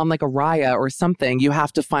unless you're on like a Raya or something, you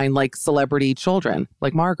have to find like celebrity children,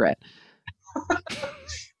 like Margaret.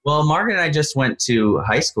 Well, Margaret and I just went to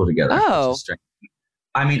high school together. Oh.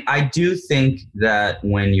 I do think that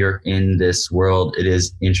when you're in this world, it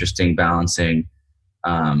is interesting balancing,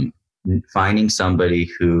 finding somebody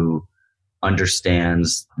who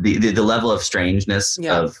understands the level of strangeness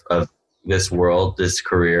of this world, this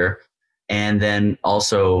career. And then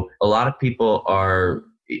also a lot of people are,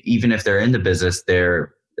 even if they're in the business,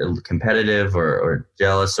 they're competitive or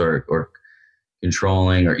jealous or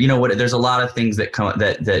controlling, or there's a lot of things that come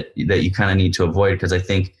that you kind of need to avoid, because I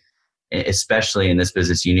think especially in this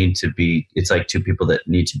business it's like two people that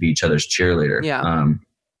need to be each other's cheerleader,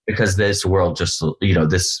 because this world just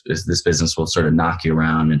this business will sort of knock you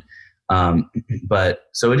around, and but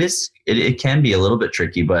so it can be a little bit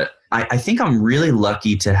tricky, but I think I'm really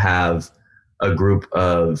lucky to have a group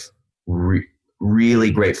of really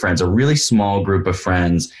great friends, a really small group of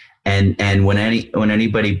friends, and when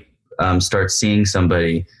anybody start seeing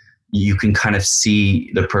somebody, you can kind of see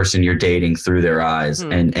the person you're dating through their eyes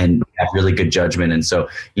and have really good judgment. And so,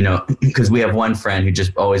 because we have one friend who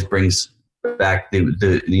just always brings back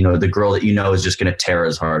the girl that is just going to tear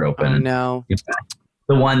his heart open. Oh, no.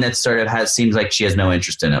 The one that sort of seems like she has no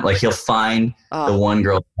interest in it. Like he'll find the one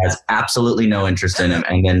girl that has absolutely no interest in him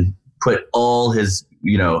and then put all his,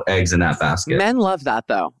 eggs in that basket. Men love that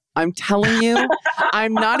though. I'm telling you,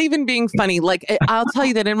 I'm not even being funny. Like, I'll tell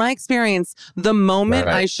you that in my experience, the moment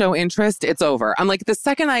I show interest, it's over. I'm like, the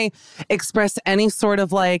second I express any sort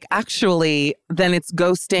of like, actually, then it's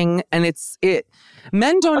ghosting, and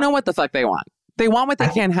men don't know what the fuck they want. They want what they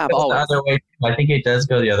can't have always. The other way, I think it does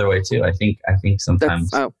go the other way too. I think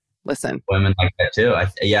sometimes listen, women like that too.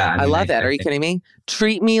 I love that. Are you kidding me?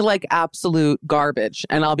 Treat me like absolute garbage,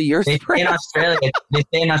 and I'll be yours. They say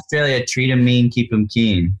in Australia, treat him mean, keep him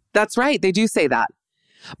keen. That's right. They do say that.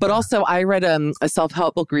 But also, I read a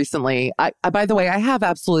self-help book recently. I by the way, I have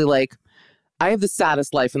absolutely I have the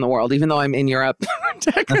saddest life in the world, even though I'm in Europe.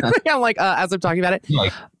 I'm like, as I'm talking about it.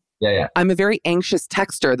 Yeah. I'm a very anxious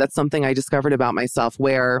texter. That's something I discovered about myself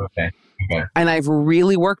where, and I've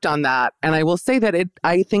really worked on that. And I will say that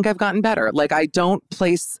I think I've gotten better. Like, I don't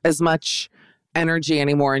place as much energy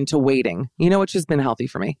anymore into waiting, which has been healthy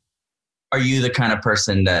for me. Are you the kind of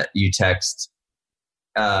person that you text?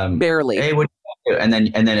 Barely. Hey, what do you do? And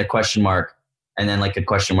then a question mark, and then like a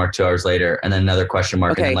question mark 2 hours later, and then another question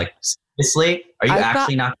mark, and then like, seriously? Are you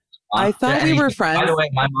actually not? I thought we were friends. By the way,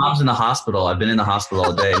 my mom's in the hospital. I've been in the hospital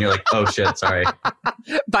all day. And you're like, oh shit, sorry.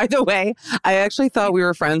 By the way, I actually thought we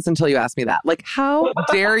were friends until you asked me that. Like, how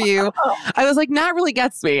dare you? I was like, that really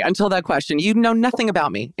gets me until that question. You know nothing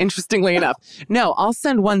about me, interestingly enough. No, I'll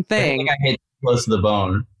send one thing. close to the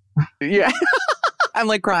bone. Yeah. I'm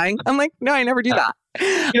like crying. I'm like, no, I never do that.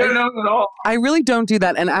 You don't know at all. I really don't do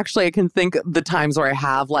that. And actually, I can think the times where I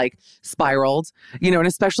have like spiraled, you know, and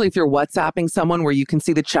especially if you're WhatsApping someone where you can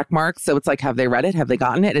see the check marks. So it's like, have they read it? Have they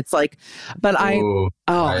gotten it? It's like, but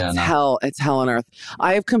it's hell. It's hell on earth.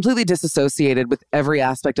 I have completely disassociated with every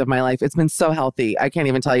aspect of my life. It's been so healthy. I can't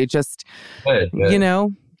even tell you, just, you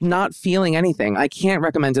know, not feeling anything. I can't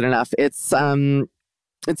recommend it enough. It's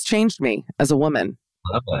changed me as a woman.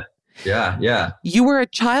 Love it. Yeah, yeah. You were a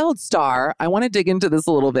child star. I want to dig into this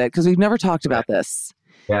a little bit because we've never talked about this.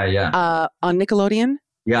 Yeah. On Nickelodeon?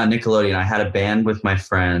 Yeah, Nickelodeon. I had a band with my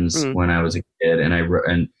friends when I was a kid, and I wrote,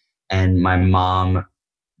 and my mom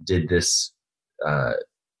did this,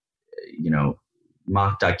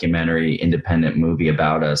 mock documentary, independent movie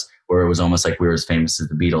about us, where it was almost like we were as famous as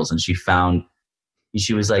the Beatles. And she thought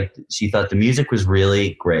the music was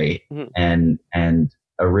really great and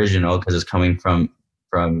original because it's coming from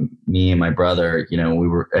me and my brother, you know, we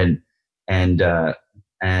were, and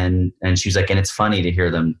she's like, and it's funny to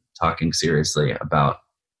hear them talking seriously about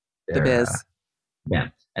the biz.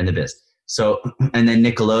 And the biz. So, and then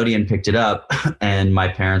Nickelodeon picked it up, and my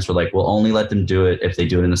parents were like, we'll only let them do it if they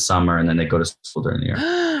do it in the summer, and then they go to school during the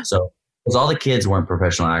year. So, because all the kids weren't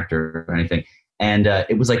professional actors or anything. And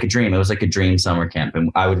it was like a dream. It was like a dream summer camp.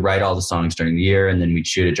 And I would write all the songs during the year, and then we'd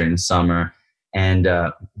shoot it during the summer. And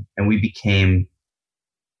we became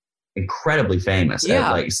incredibly famous.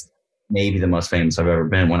 Yeah. Like maybe the most famous I've ever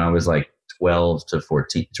been when I was like 11 to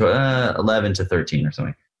 13 or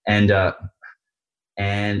something. And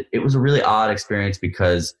it was a really odd experience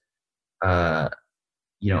because,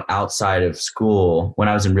 outside of school, when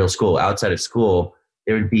I was in real school, outside of school,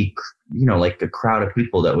 there would be, like a crowd of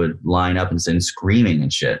people that would line up and screaming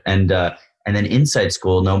and shit. And then inside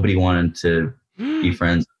school, nobody wanted to be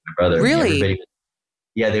friends with my brother. Really?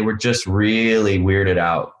 They were just really weirded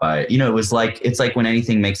out by, it's like when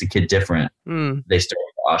anything makes a kid different, they start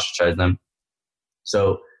to ostracize them.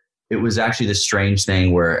 So it was actually this strange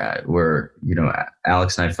thing where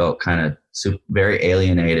Alex and I felt kind of very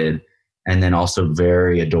alienated and then also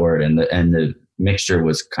very adored. And the mixture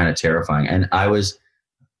was kind of terrifying. And I was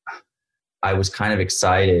kind of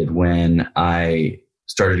excited when I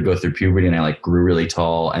started to go through puberty and I like grew really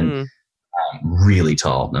tall and really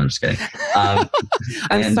tall. No, I'm just kidding. I'm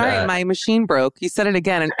sorry, my machine broke. You said it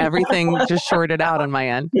again and everything just shorted out on my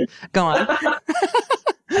end. Go on.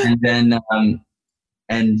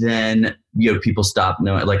 and then people stopped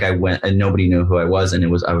knowing. Like I went and nobody knew who I was, and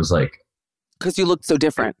I was like, because you looked so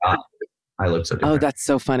different. I looked so different. Oh, that's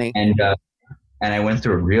so funny. And I went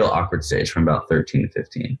through a real awkward stage from about 13 to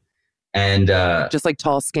 15. And just like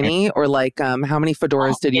tall, skinny, or like how many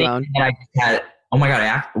fedoras did you own? And I had, oh my God,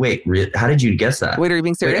 how did you guess that? Wait, are you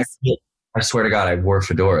being serious? I swear to God, I wore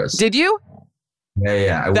fedoras. Did you?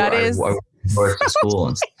 Yeah. I wore fedoras to school.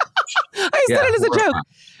 And I said it as a joke.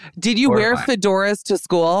 Did you wear fedoras to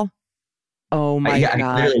school? Oh my God.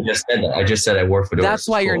 I literally just said that. I just said I wore fedoras. That's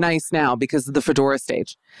why you're nice now, because of the fedora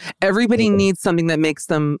stage. Everybody needs something that makes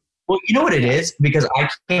them. Well, you know what it is? Because I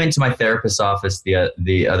came into my therapist's office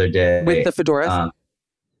the other day. With the fedoras?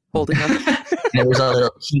 Holding them. And it was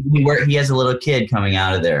he has a little kid coming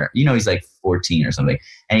out of there. He's like 14 or something.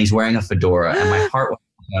 And he's wearing a fedora. And my heart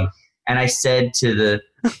went, and I said to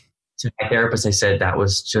my therapist, I said, that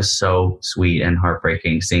was just so sweet and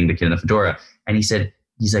heartbreaking seeing the kid in the fedora. And he's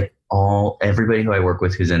like, everybody who I work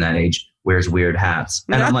with who's in that age wears weird hats.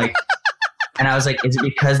 And I'm like, and I was like, is it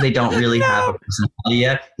because they don't really have a personality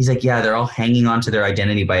yet? He's like, yeah, they're all hanging on to their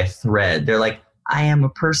identity by a thread. They're like, I am a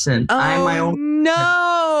person. I am my own.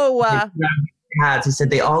 No. Hats. He said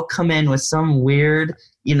they all come in with some weird,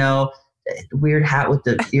 weird hat with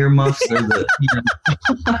the earmuffs. Or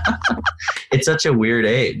it's such a weird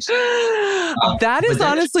age. That is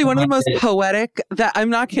honestly one of the most poetic. That I'm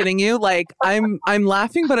not kidding you. Like I'm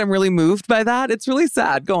laughing, but I'm really moved by that. It's really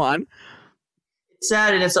sad. Go on. It's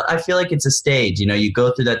sad, and I feel like it's a stage. You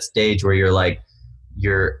go through that stage where you're like,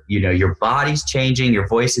 your body's changing, your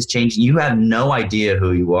voice is changing. You have no idea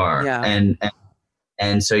who you are, and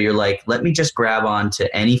so you're like, let me just grab on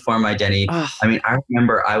to any form of identity. I mean, I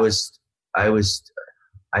remember I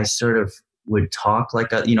sort of would talk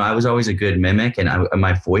like I was always a good mimic, and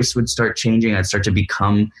my voice would start changing. I'd start to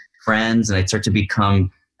become friends, and I'd start to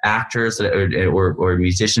become actors or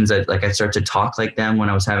musicians. I'd start to talk like them when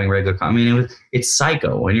I was having regular. I mean, it's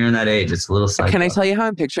psycho when you're in that age. It's a little psycho. Can I tell you how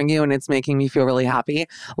I'm picturing you, and it's making me feel really happy?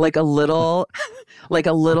 Like a little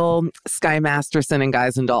Sky Masterson in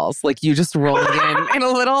Guys and Dolls. Like you just rolling in a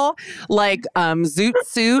little like zoot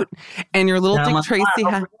suit and your little Dick Tracy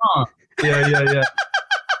hat. Yeah.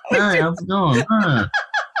 Hi, how's it going?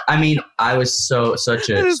 I mean, I was such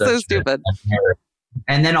a stupid.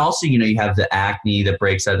 And then also, you know, you have the acne that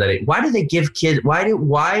breaks out that age. Why do they give kids?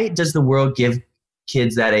 Why does the world give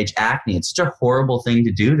kids that age acne? It's such a horrible thing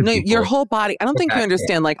to do to people. Your whole body. I don't think you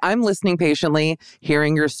understand. Like, I'm listening patiently,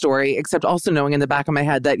 hearing your story, except also knowing in the back of my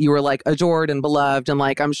head that you were like adored and beloved and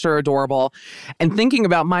like, I'm sure adorable. And thinking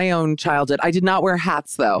about my own childhood, I did not wear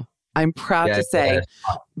hats though. I'm proud to say,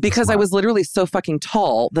 because I was literally so fucking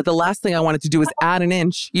tall that the last thing I wanted to do was add an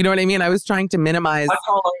inch. You know what I mean? I was trying to minimize. How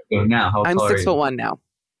tall are you now? I'm 6'1" now.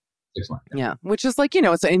 6'1". Yeah, which is like, you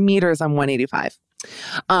know, it's in meters. I'm 185.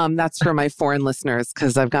 That's for my foreign listeners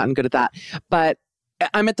because I've gotten good at that. But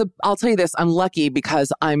I'll tell you this, I'm lucky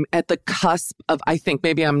because I'm at the cusp of, I think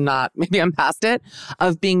maybe I'm past it,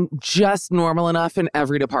 of being just normal enough in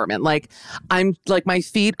every department. Like, I'm like, my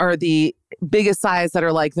feet are the biggest size that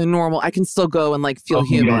are like the normal. I can still go and like feel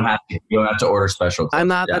human. You don't have to order special clothes. I'm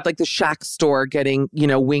not at like the Shaq store getting, you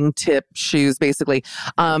know, wingtip shoes basically.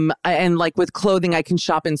 And like with clothing, I can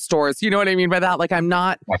shop in stores. You know what I mean by that? Like, I'm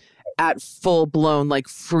not at full blown like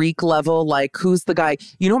freak level. Like, who's the guy?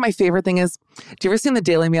 You know what my favorite thing is? Do you ever seen the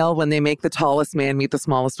Daily Mail when they make the tallest man meet the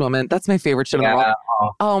smallest woman? That's my favorite shit in the world.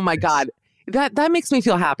 Oh my God. That makes me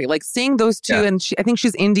feel happy. Like seeing those two, and I think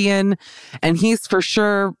she's Indian and he's for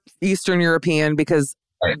sure Eastern European because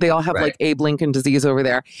they all have like Abe Lincoln disease over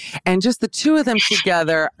there. And just the two of them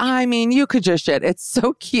together, I mean, you could just shit. It's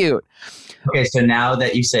so cute. Okay, so now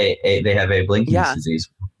that you say they have Abe Lincoln's disease,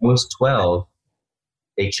 when I was 12,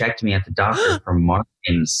 they checked me at the doctor for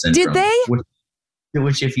Marfan's syndrome. Did they?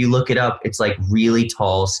 Which, if you look it up, it's like really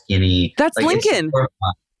tall, skinny. That's like, Lincoln.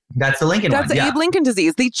 That's the Lincoln one. That's Abe Lincoln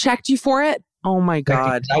disease. They checked you for it? Oh my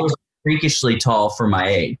God. I was freakishly tall for my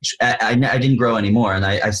age. I didn't grow anymore, and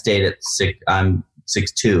I stayed at 6. I'm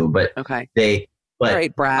 6'2", but okay. But all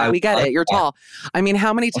right, Brad, we get it. You're tall. I mean,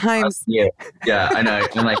 how many times? Yeah, I know.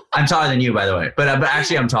 I'm taller than you, by the way. But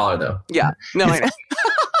actually, I'm taller though. Yeah, no, I know.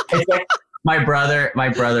 It's like my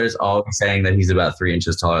brother's always saying that he's about 3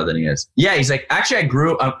 inches taller than he is. Yeah, he's like, actually, I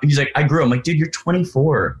grew. He's like, I grew. I'm like, dude, you're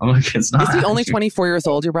 24. I'm like, it's not. Is he only 24 years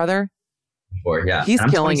old, your brother? 24, yeah. He's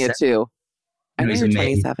killing it too. I know you're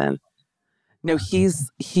 27. No,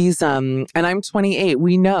 he's and I'm 28.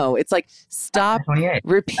 We know. It's like, stop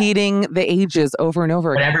repeating the ages over and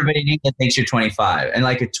over again. But everybody thinks you're 25. And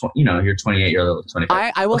like, you're 28, you're a little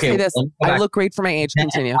 25. I will say this. I look great for my age.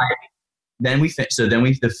 Continue. Then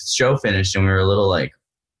the show finished and we were a little like,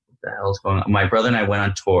 what the hell's going on? My brother and I went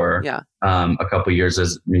on tour a couple years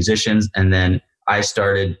as musicians. And then I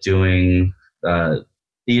started doing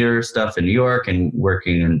theater stuff in New York and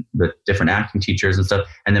working with different acting teachers and stuff.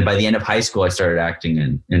 And then by the end of high school, I started acting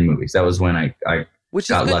in movies. That was when I which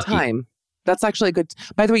is a good lucky. Time. That's actually a good.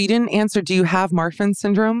 By the way, you didn't answer. Do you have Marfan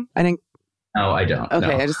syndrome? I didn't. No, I don't. Okay,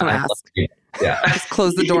 no. I just want to ask. Yeah. Just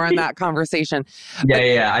close the door on that conversation.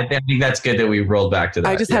 Yeah. I think that's good that we rolled back to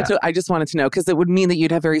that. I just wanted to know because it would mean that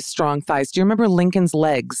you'd have very strong thighs. Do you remember Lincoln's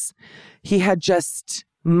legs? He had just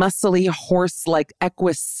muscly horse-like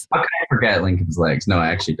equus. How can I forget Lincoln's legs? No, I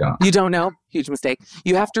actually don't. You don't know? Huge mistake.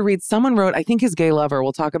 You have to read. Someone wrote, I think his gay lover,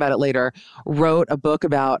 we'll talk about it later, wrote a book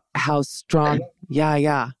about how strong.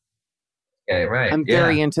 Yeah. Okay, right. I'm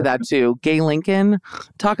very into that too. Gay Lincoln,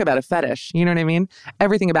 talk about a fetish. You know what I mean?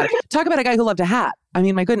 Everything about it. Talk about a guy who loved a hat. I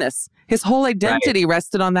mean, my goodness. His whole identity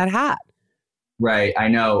rested on that hat. Right. I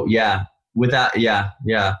know. Yeah.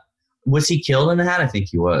 Yeah. Was he killed in the hat? I think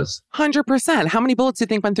he was. 100%. How many bullets do you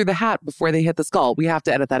think went through the hat before they hit the skull? We have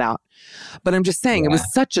to edit that out. But I'm just saying, it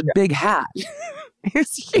was such a big hat.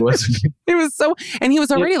 It was so, and he was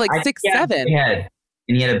already like 6'7". And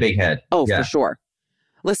he had a big head. Oh, for sure.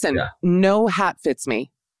 Listen, no hat fits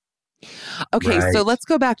me. Okay, so let's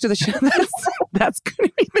go back to the show. That's going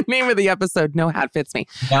to be the name of the episode. No hat fits me.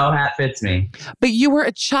 No hat fits me. But you were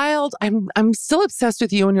a child. I'm still obsessed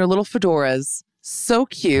with you and your little fedoras. So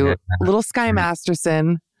cute. Little Sky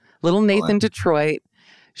Masterson, little Nathan Detroit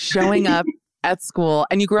showing up at school.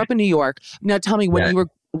 And you grew up in New York. Now tell me, when you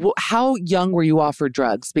were, how young were you offered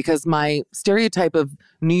drugs? Because my stereotype of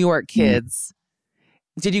New York kids,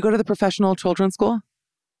 did you go to the professional children's school?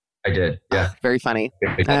 I did, yeah. Very funny.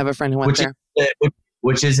 I have a friend who went there.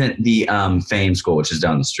 Which isn't the Fame School, which is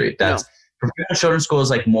down the street. That's professional children's school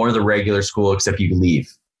is like more the regular school, except you can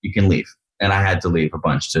leave. You can leave. And I had to leave a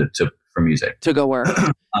bunch for music. To go work.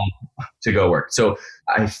 To go work. So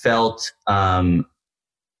I felt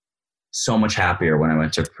so much happier when I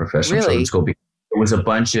went to professional children's school because it was a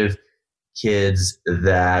bunch of kids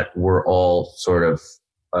that were all sort of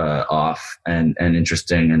off and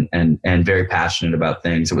interesting and very passionate about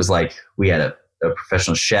things. It was like we had a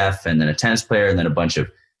professional chef and then a tennis player and then a bunch of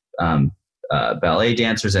ballet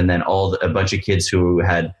dancers and then a bunch of kids who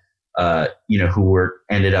had who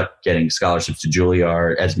ended up getting scholarships to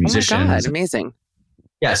Juilliard as musicians. Oh my God, amazing.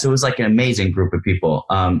 Yeah, so it was like an amazing group of people.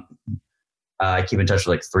 I keep in touch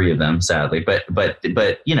with like 3 of them, sadly, but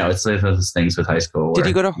it's one of those things with high school. Did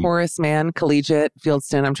you go to Horace Mann Collegiate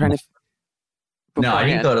Fieldston? I'm trying to. No, I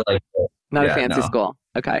didn't go to like. Not a fancy school.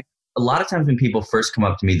 Okay. A lot of times when people first come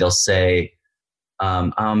up to me, they'll say,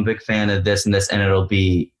 I'm a big fan of this and this, and it'll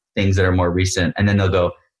be things that are more recent. And then they'll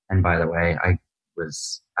go, and by the way,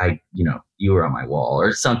 you were on my wall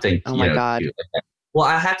or something. Oh my God. Like well,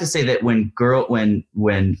 I have to say that when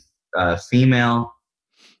female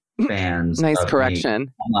fans. Nice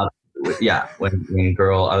correction. When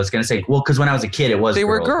girl, I was going to say, well, because when I was a kid, they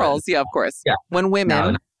were girls. Yeah, of course. Yeah. When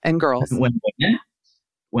women and girls.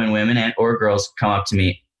 When women or girls come up to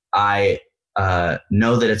me, I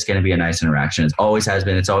know that it's going to be a nice interaction. It always has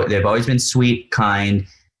been. They've always been sweet, kind,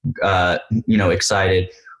 excited.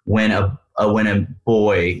 When a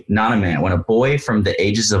boy, not a man, when a boy from the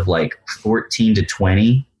ages of like 14 to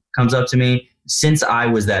 20 comes up to me, since I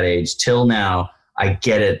was that age till now, I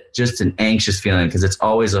get it. Just an anxious feeling because it's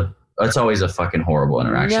always a fucking horrible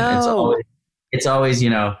interaction. No. It's always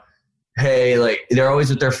hey, like they're always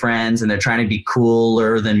with their friends and they're trying to be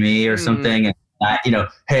cooler than me or something. And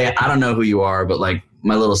hey, I don't know who you are, but like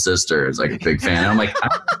my little sister is like a big fan. And I'm like, I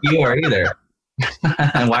don't know who you are either.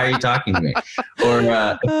 Why are you talking to me?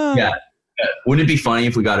 Or wouldn't it be funny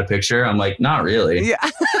if we got a picture? I'm like, not really. Yeah.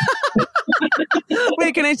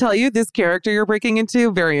 Wait, can I tell you this character you're breaking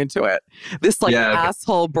into? Very into it. This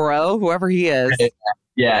asshole bro, whoever he is.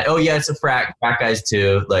 Yeah. Oh, yeah. It's a frat guys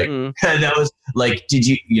too. Like that was like, did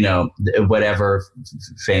you, whatever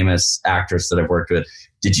famous actress that I've worked with,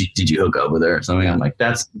 did you hook up with her or something? I'm like,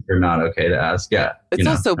 you're not okay to ask. Yeah. It's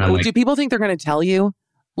also cool. Do people think they're going to tell you?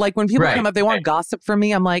 Like when people come up, they want gossip from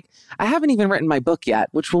me. I'm like, I haven't even written my book yet,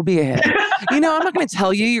 which will be a hit. I'm not going to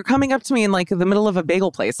tell you. You're coming up to me in like the middle of a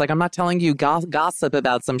bagel place. Like I'm not telling you gossip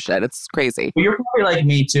about some shit. It's crazy. Well, you're probably like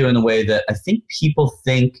me too in the way that I think people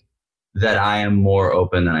think that I am more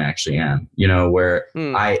open than I actually am. Where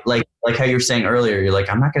I like how you're saying earlier, you're like,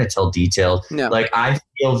 I'm not going to tell details. No. Like I'm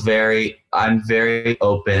very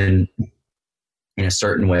open in a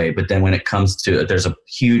certain way, but then when it comes to it, there's a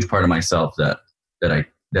huge part of myself that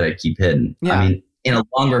I keep hidden. Yeah. I mean, in a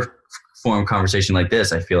longer form conversation like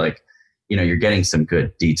this, I feel like, you're getting some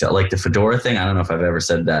good detail. Like the fedora thing, I don't know if I've ever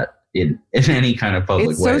said that in any kind of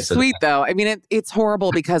public way. It's so sweet though. I mean, it's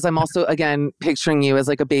horrible because I'm also, again, picturing you as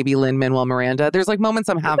like a baby Lin-Manuel Miranda. There's like moments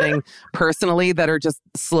I'm having personally that are just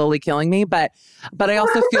slowly killing me, but I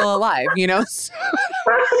also feel alive,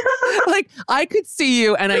 Like I could see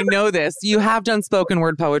you, and I know this, you have done spoken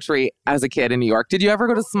word poetry as a kid in New York. Did you ever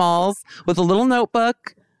go to Smalls with a little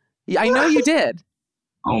notebook? I know you did.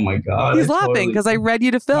 Oh my God. He's laughing because I read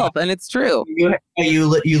you to filth and it's true. You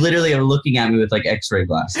literally are looking at me with like x-ray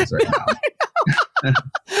glasses right now.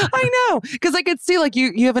 I know. Because I could see like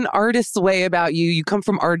you have an artist's way about you. You come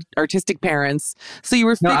from artistic parents. So you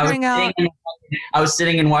were figuring out. I was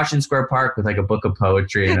sitting in Washington Square Park with like a book of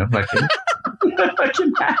poetry and a fucking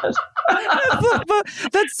hat.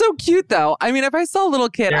 That's so cute though. I mean, if I saw a little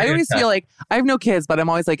kid, I always feel like I have no kids, but I'm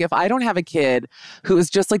always like, if I don't have a kid who is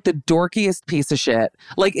just like the dorkiest piece of shit,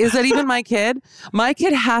 like, is that even my kid? My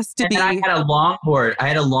kid has to be. I had a longboard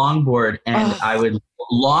and I would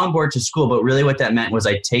longboard to school, but really what that meant was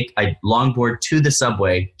I longboard to the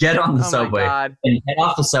subway, get on the subway and head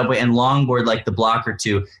off the subway and longboard like the block or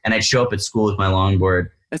two, and I'd show up at school with my longboard.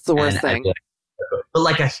 It's the worst thing. But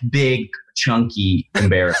like a big, chunky,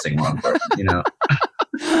 embarrassing longboard,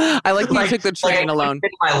 I like you took the train alone. In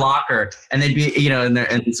my locker, and they'd be,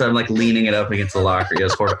 and so I'm like leaning it up against the locker. It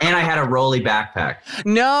was horrible. And I had a rolly backpack.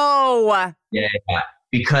 No. Yeah.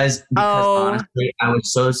 Because honestly, I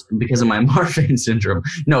was because of my Marfan syndrome.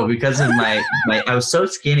 No, because of my I was so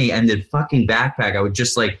skinny, and the fucking backpack, I would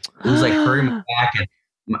just like, it was like hurting my back, and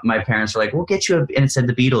my parents were like, we'll get you and it said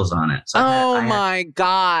the Beatles on it. So my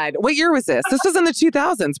God. What year was this? This was in the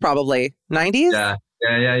 2000s, probably. 90s?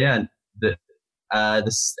 Yeah.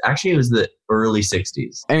 This actually, it was the early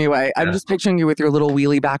 60s. Anyway, I'm just picturing you with your little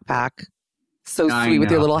wheelie backpack. So sweet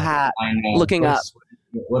with your little hat, looking up.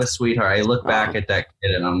 What a sweetheart. I look back at that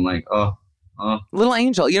kid and I'm like, oh. Little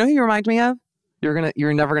angel. You know who you remind me of?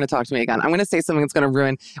 You're never going to talk to me again. I'm going to say something that's going to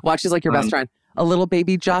ruin. Watch, she's like your best friend. A little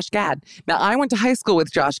baby Josh Gad. Now, I went to high school with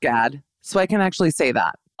Josh Gad, so I can actually say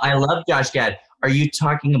that. I love Josh Gad. Are you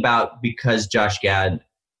talking about because Josh Gad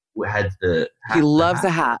had the hat? He loves a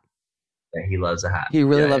hat. Yeah, he loves a hat. He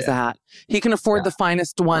really loves a hat. He can afford the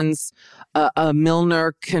finest ones a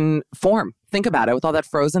Milner can form. Think about it, with all that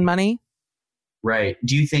Frozen money. Right.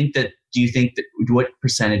 Do you think that what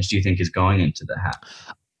percentage do you think is going into the hat?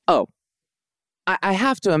 Oh, I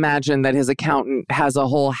have to imagine that his accountant has a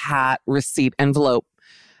whole hat receipt envelope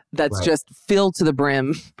that's just filled to the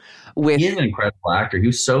brim with... He's an incredible actor. He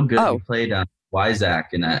was so good. He played Wyzak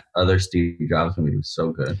in that other Steve Jobs movie. He was so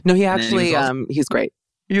good. No, he actually, he's great.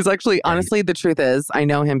 He's actually, honestly, the truth is, I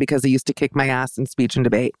know him because he used to kick my ass in speech and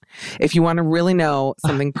debate. If you want to really know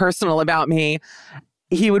something personal about me,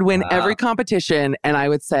 he would win every competition, and I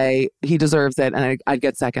would say he deserves it, and I'd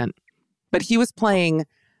get second. But he was playing...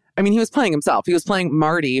 I mean, he was playing himself. He was playing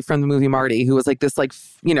Marty from the movie Marty, who was like this, like,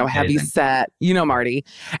 you know, heavy set, you know, Marty.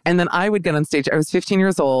 And then I would get on stage. I was 15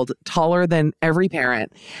 years old, taller than every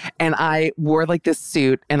parent. And I wore like this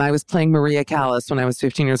suit and I was playing Maria Callas when I was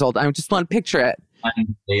 15 years old. I just want to picture it.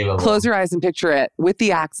 Close your eyes and picture it with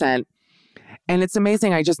the accent. And it's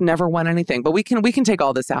amazing. I just never won anything. But we can take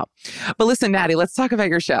all this out. But listen, Natty, let's talk about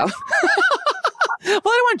your show. Well, I don't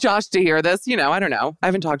want Josh to hear this. You know, I don't know. I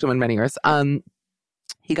haven't talked to him in many years.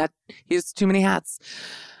 He has too many hats.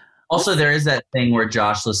 Also, there is that thing where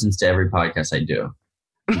Josh listens to every podcast I do.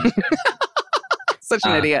 Such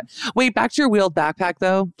an idiot. Wait, back to your wheeled backpack,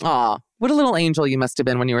 though. Aw, what a little angel you must have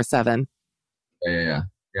been when you were 7. Yeah,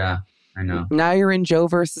 I know. Now you're in Joe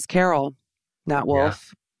versus Carol, Nat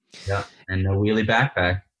Wolff. Yeah, and no wheelie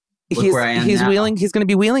backpack. Look where I am he's now. wheeling. He's going to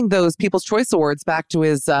be wheeling those People's Choice Awards back to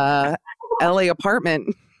his LA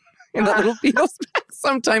apartment in that little Beatles bag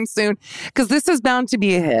sometime soon, because this is bound to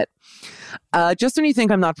be a hit. Just when you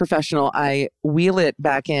think I'm not professional, I wheel it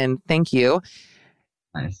back in. Thank you.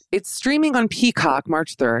 Nice. It's streaming on Peacock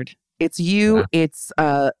March 3rd. It's you. Yeah. It's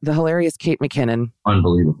the hilarious Kate McKinnon.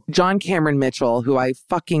 Unbelievable. John Cameron Mitchell, who I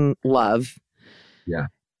fucking love. Yeah.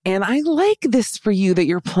 And I like this for you that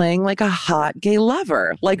you're playing like a hot gay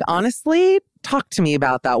lover. Like, honestly, talk to me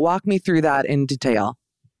about that. Walk me through that in detail.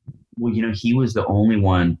 Well, you know, he was the only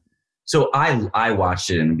one. So I watched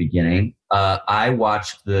it in the beginning. I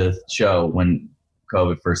watched the show when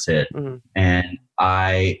COVID first hit, and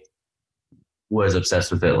I was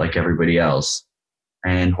obsessed with it like everybody else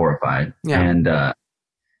and horrified. Yeah. And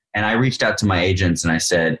I reached out to my agents and I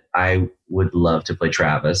said, I would love to play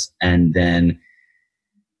Travis. And then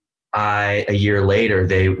a year later,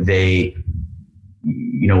 they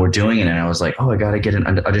you know, were doing it. And I was like, oh, I got to get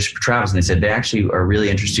an audition for Travis. And they said, they actually are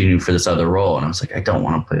really interested in you for this other role. And I was like, I don't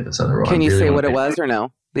want to play this other role. Can you say what it was or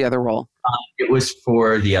no? The other role? It was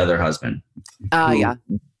for The Other Husband. Yeah.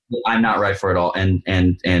 I'm not right for it all. And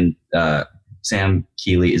Sam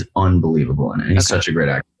Keeley is unbelievable in it. He's such a great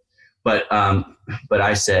actor. But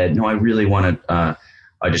I said, no, I really want to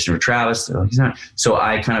audition for Travis. He's not. So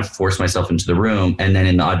I kind of forced myself into the room. And then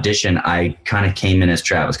in the audition, I kind of came in as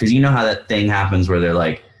Travis. Because you know how that thing happens where they're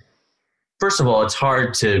like, first of all, it's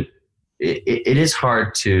hard to, it is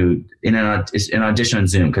hard to, in an audition on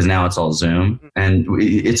Zoom, because now it's all Zoom. And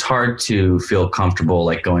it's hard to feel comfortable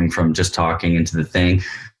like going from just talking into the thing.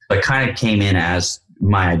 But kind of came in as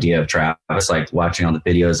my idea of Travis, like watching all the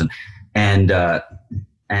videos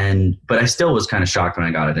but I still was kind of shocked when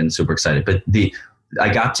I got it and super excited. But I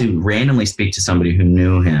got to randomly speak to somebody who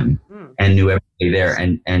knew him and knew everybody there.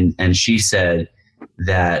 And she said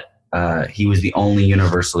that he was the only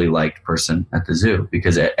universally liked person at the zoo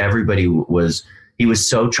because everybody he was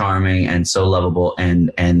so charming and so lovable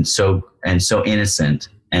and so innocent.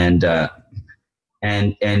 And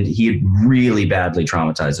he had really badly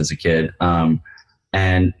traumatized as a kid.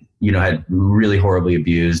 And, you know, had really horribly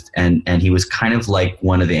abused. And he was kind of like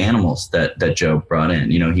one of the animals that Joe brought in.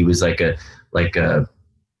 You know, he was like a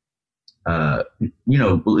you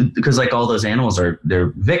know, because like all those animals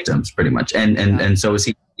they're victims pretty much. And so was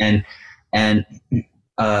he. And then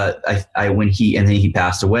he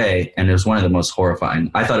passed away, and it was one of the most horrifying.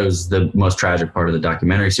 I thought it was the most tragic part of the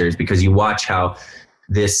documentary series, because you watch how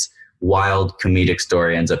this wild comedic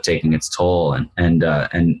story ends up taking its toll.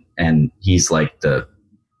 And he's like the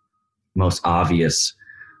most obvious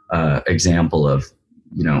example of,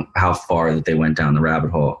 you know, how far that they went down the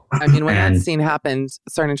rabbit hole. I mean, when that scene happened,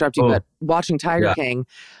 sorry to interrupt you, but watching Tiger King,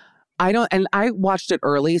 I watched it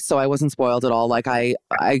early, so I wasn't spoiled at all. Like I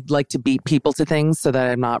like to beat people to things so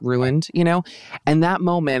that I'm not ruined, you know? And that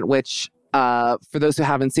moment, which, for those who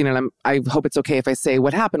haven't seen it, I hope it's okay if I say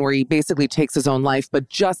what happened, where he basically takes his own life, but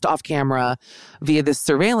just off camera via this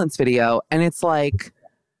surveillance video. And it's like,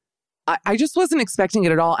 I just wasn't expecting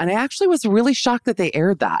it at all. And I actually was really shocked that they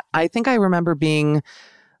aired that. I think I remember being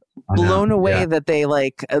blown away that they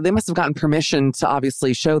must have gotten permission to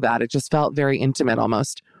obviously show that. It just felt very intimate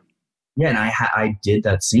almost. Yeah, and I did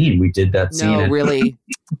that scene. We did that scene. No, really.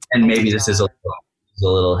 And maybe this is a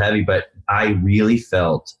little heavy, but I really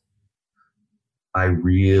felt, I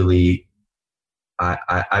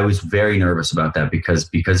was very nervous about that because,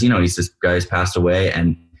 you know, this guy's passed away,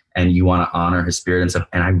 and and you want to honor his spirit and stuff.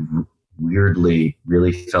 And I weirdly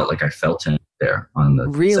really felt like I felt him there on the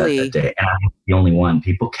set that day. And I was the only one.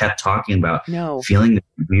 People kept talking about feeling the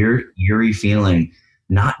weird, eerie feeling,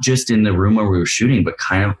 not just in the room where we were shooting, but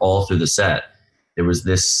kind of all through the set. There was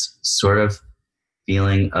this sort of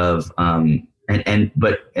feeling of,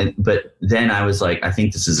 but then I was like, I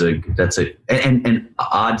think this is and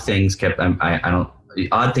odd things kept,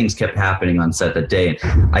 odd things kept happening on set that day.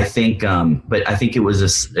 And I think, but I think it was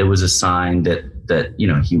a sign that, you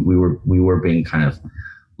know, we were being kind of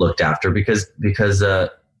looked after because,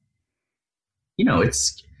 you know,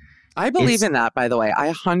 I believe in that, by the way.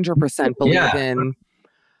 I 100% believe in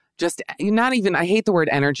just not even, I hate the word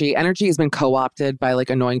energy. Energy has been co-opted by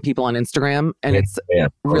like annoying people on Instagram, and it's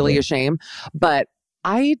really a shame. But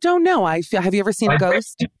I don't know. Have you ever seen a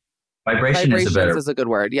ghost? Vibration is a good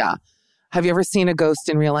word. Yeah. Have you ever seen a ghost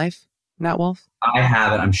in real life, Nat Wolff? I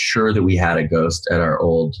haven't. I'm sure that we had a ghost at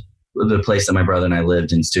the place that my brother and I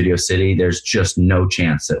lived in, Studio City. There's just no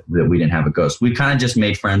chance that we didn't have a ghost. We kind of just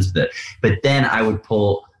made friends with it. But then I would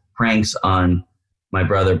pull pranks on my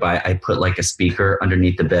brother I put like a speaker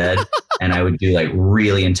underneath the bed and I would do like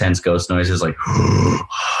really intense ghost noises like,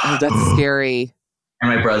 oh, that's scary.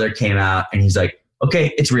 And my brother came out and he's like,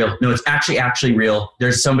 okay, it's real. No, it's actually real.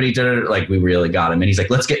 There's somebody, like we really got him. And he's like,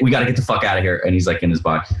 we got to get the fuck out of here. And he's like in his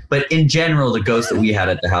box. But in general, the ghost that we had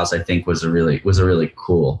at the house, I think was a really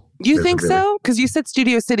cool. You think so? Because you said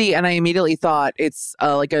Studio City, and I immediately thought it's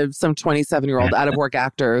like some 27-year-old out of work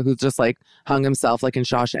actor who's just like hung himself like in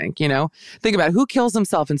Shawshank. You know, think about it. Who kills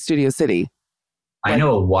himself in Studio City. I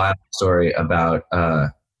know a wild story about,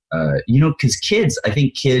 you know, because I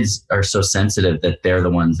think kids are so sensitive that they're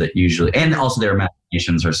the ones that usually, and also their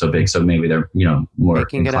imaginations are so big, so maybe they're, you know, more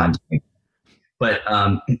inclined to think. But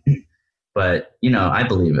you know, I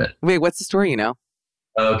believe it. Wait, what's the story? You know?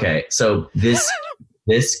 Okay, so this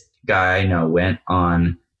guy I know went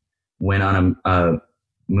on a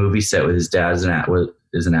movie set with his dad as an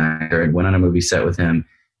actor, and went on a movie set with him,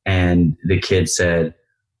 and the kid said,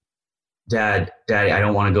 Daddy, I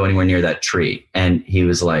don't want to go anywhere near that tree. And he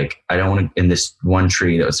was like, I don't want to, in this one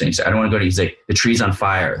tree that was saying, I don't want to go to, he's like, the tree's on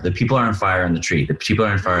fire. The people are on fire in the tree. The people are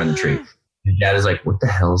on fire in the tree. And Dad is like, what the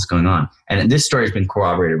hell is going on? And this story has been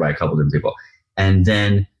corroborated by a couple different people. And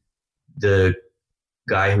then the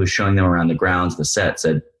guy who was showing them around the grounds, the set,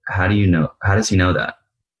 said, how does he know that?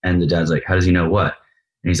 And the dad's like, how does he know what?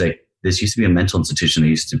 And he's like, this used to be a mental institution that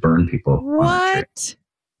used to burn people. What?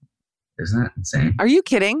 Isn't that insane? Are you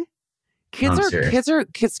kidding? Kids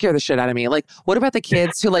scare the shit out of me. Like, what about the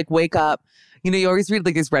kids who like wake up? You know, you always read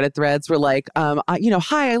like these Reddit threads where like, you know,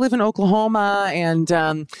 hi, I live in Oklahoma, and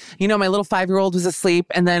you know, my little 5-year-old was asleep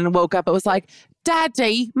and then woke up. It was like,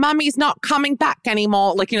 Daddy, Mommy's not coming back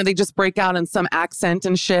anymore. Like, you know, they just break out in some accent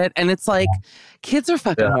and shit, and it's like, kids are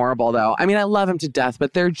fucking horrible, though. I mean, I love them to death,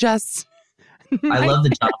 but they're just. I love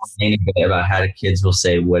the John Mulaney bit about how the kids will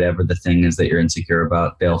say whatever the thing is that you're insecure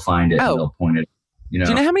about, they'll find it and they'll point it. You know?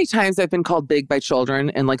 Do you know how many times I've been called big by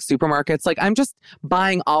children in like supermarkets? Like, I'm just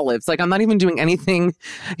buying olives. Like, I'm not even doing anything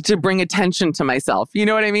to bring attention to myself. You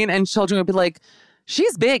know what I mean? And children would be like,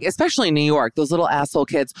 she's big, especially in New York, those little asshole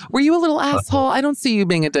kids. Were you a little asshole? I don't see you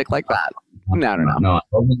being a dick like that. No. No, I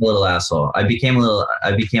wasn't a little asshole. I became a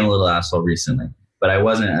little asshole recently, but I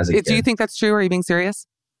wasn't as a kid. Do you think that's true? Are you being serious?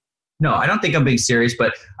 No, I don't think I'm being serious,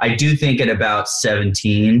 but I do think at about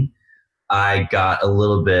 17, I got a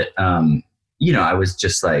little bit, you know, I was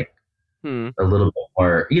just like a little bit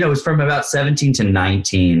more, you know, it was from about 17 to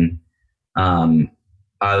 19. I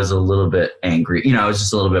was a little bit angry. You know, I was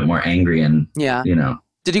just a little bit more angry and, you know.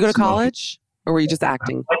 Did you go to college or were you just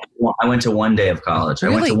acting? I went to one day of college.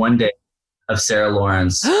 Really? I went to one day of Sarah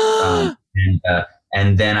Lawrence.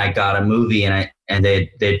 And then I got a movie and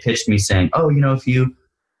they pitched me saying, oh, you know,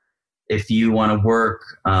 if you want to work,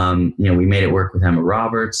 you know, we made it work with Emma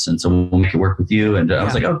Roberts, and so we'll make it work with you. And I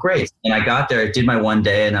was like, oh, great. And I got there, I did my one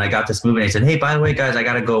day, and then I got this movie, and I said, hey, by the way, guys, I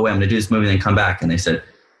got to go away. I'm going to do this movie and then come back. And they said,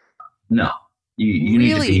 no, you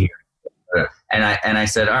need to be here. And I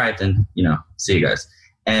said, all right, then, you know, see you guys.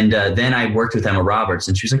 And then I worked with Emma Roberts,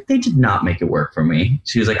 and she was like, they did not make it work for me.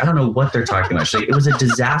 She was like, I don't know what they're talking about. She's like, it was a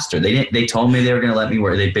disaster. They told me they were going to let me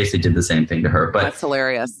work. They basically did the same thing to her. But that's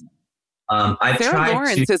hilarious. Sarah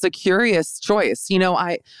Lawrence is a curious choice. You know,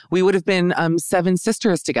 we would have been 7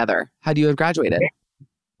 sisters together had you have graduated.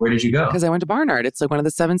 Where did you go? Because I went to Barnard. It's like one of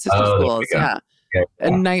the 7 sister schools. Yeah. Okay.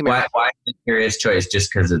 A nightmare. Why is it a curious choice?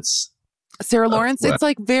 Just because it's Sarah Lawrence? It's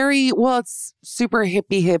like it's super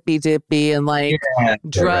hippy dippy and like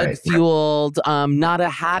drug fueled, not a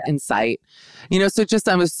hat in sight. You know, so just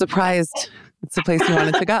I was surprised it's the place you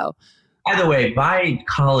wanted to go. By the way, by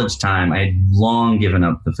college time, I had long given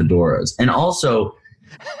up the fedoras. And also,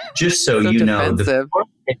 just so you know, the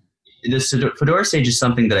fedora stage is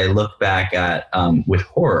something that I look back at with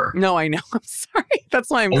horror. No, I know. I'm sorry. That's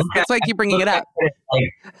why I keep bringing it up.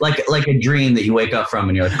 Like a dream that you wake up from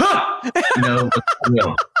and you're like, ah! You know,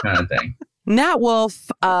 real kind of thing. Nat Wolff,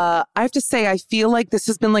 I have to say, I feel like this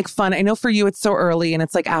has been like fun. I know for you it's so early and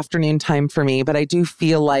it's like afternoon time for me, but I do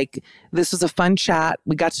feel like this was a fun chat.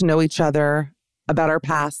 We got to know each other about our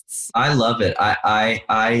pasts. I love it.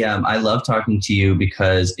 I love talking to you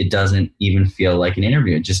because it doesn't even feel like an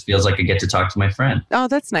interview. It just feels like I get to talk to my friend. Oh,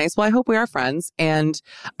 that's nice. Well, I hope we are friends. And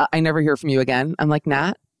I never hear from you again. I'm like,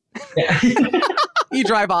 Nat? Yeah. You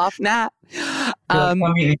drive off, Nat.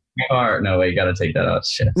 No, wait, you got to take that out.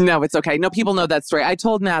 Shit. No, it's okay. No, people know that story. I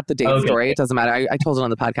told Nat the date story. It doesn't matter. I told it on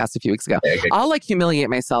the podcast a few weeks ago. Okay. I'll like humiliate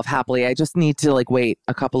myself happily. I just need to like wait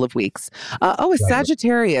a couple of weeks. A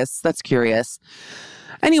Sagittarius. That's curious.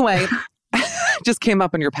 Anyway, just came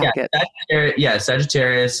up in your packet.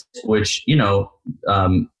 Sagittarius, which, you know,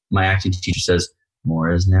 my acting teacher says more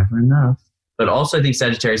is never enough. But also I think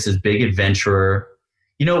Sagittarius is big adventurer.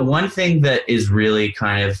 You know, one thing that is really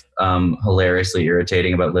kind of hilariously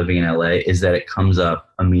irritating about living in LA is that it comes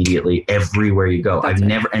up immediately everywhere you go.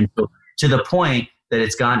 And to the point that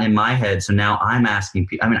it's gotten in my head. So now I'm asking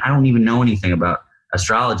people. I mean, I don't even know anything about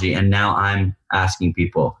astrology, and now I'm asking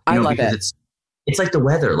people. I love it. It's like the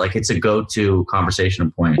weather. Like it's a go-to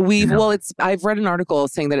conversation point. I've read an article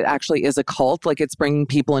saying that it actually is a cult. Like it's bringing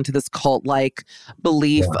people into this cult-like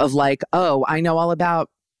belief of like, oh, I know all about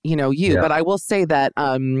you. But I will say that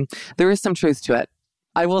there is some truth to it.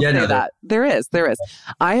 I will say that. There is.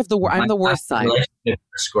 I'm the worst sign.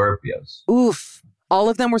 Scorpios. Oof. All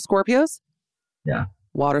of them were Scorpios? Yeah.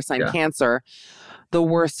 Water sign, Cancer. The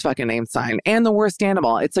worst fucking name sign. And the worst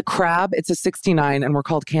animal. It's a crab, it's a 69, and we're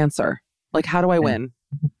called Cancer. Like, how do I win?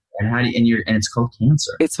 And it's called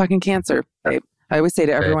Cancer. It's fucking Cancer, babe. I always say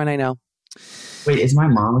to everyone I know. Wait, is my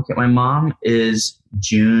mom okay? My mom is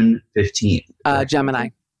June 15th. Gemini.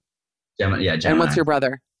 Gemini. And what's your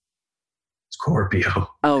brother? Scorpio.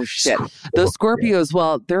 Oh, shit. Those Scorpios,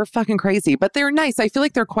 well, they're fucking crazy, but they're nice. I feel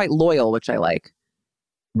like they're quite loyal, which I like.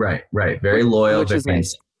 Right. Very loyal. Which is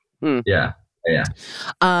nice. Yeah.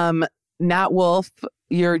 Nat Wolff,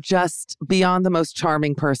 you're just beyond the most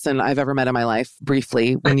charming person I've ever met in my life,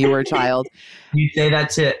 briefly, when you were a child. You say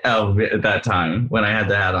that at that time when I had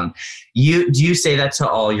the hat on. Do you say that to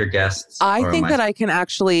all your guests? I think that I can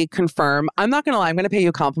actually confirm. I'm not going to lie. I'm going to pay you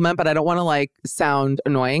a compliment, but I don't want to like sound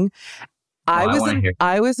annoying.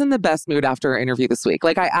 I was in the best mood after our interview this week.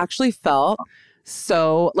 Like I actually felt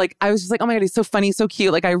so like, I was just like, oh my God, he's so funny, so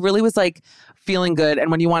cute. Like I really was like feeling good. And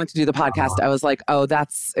when you wanted to do the podcast, I was like, oh,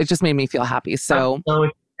 it just made me feel happy. So I'm so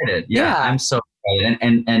excited. Yeah. I'm so excited.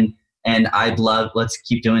 And let's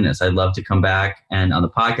keep doing this. I'd love to come back and on the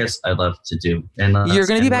podcast, I'd love to do. You're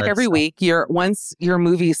going to be back every week. Once your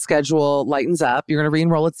movie schedule lightens up, you're going to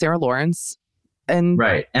re-enroll at Sarah Lawrence.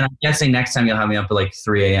 Right. And I'm guessing next time you'll have me up at like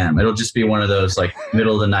 3 a.m. It'll just be one of those like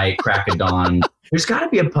middle of the night, crack of dawn. There's got to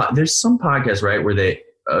be there's some podcast, right? Where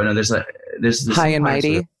there's High and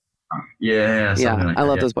Mighty. Yeah. Like I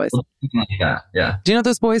love those boys. Like that. Yeah. Do you know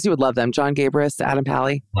those boys? You would love them. John Gabris, Adam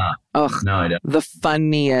Pally. Wow. Oh, no, I don't. The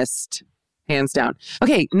funniest, hands down.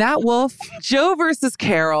 Okay. Nat Wolff, Joe versus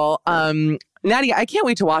Carol. Natty, I can't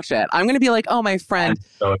wait to watch it. I'm going to be like, oh, my friend.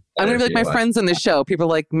 I'm going to be like, my friend's in the show. People are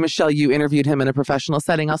like, Michelle, you interviewed him in a professional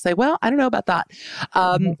setting. I'll say, well, I don't know about that.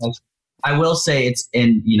 I will say it's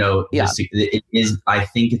it is. I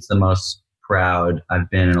think it's the most proud I've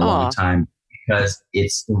been in a long time because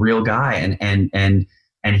it's the real guy.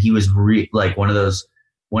 And he was like one of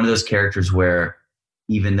those characters where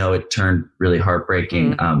even though it turned really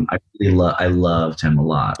heartbreaking, I loved him a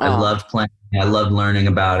lot. I loved playing. I loved learning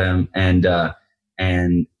about him, and I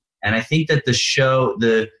think that the show,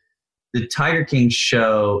 the Tiger King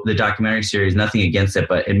show, the documentary series, nothing against it,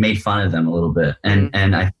 but it made fun of them a little bit. And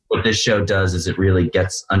I think what this show does is it really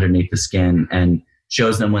gets underneath the skin and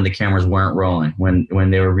shows them when the cameras weren't rolling, when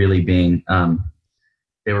they were really being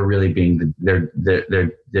their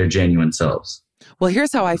genuine selves. Well,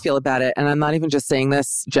 here's how I feel about it, and I'm not even just saying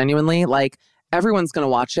this genuinely. Like everyone's going to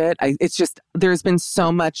watch it. It's just there's been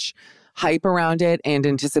so much hype around it and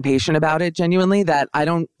anticipation about it genuinely that I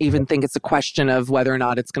don't even think it's a question of whether or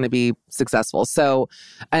not it's going to be successful. So,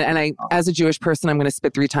 and I, as a Jewish person, I'm going to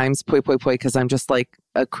spit 3 times, poi, poi, poi, because I'm just like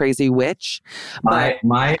a crazy witch.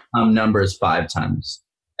 My number is 5 times.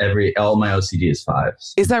 All my OCD is 5.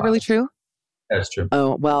 Is that really true? That's true.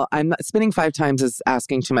 Oh, well, spitting 5 times is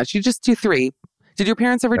asking too much. You just do 3. Did your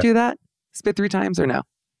parents ever do that? Spit 3 times or no?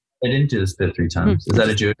 didn't do the spit 3 times. Is that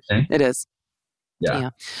a Jewish thing? It is. Yeah.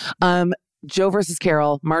 Joe versus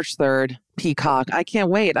Carol, March 3rd, Peacock. I can't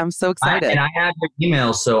wait. I'm so excited. I have your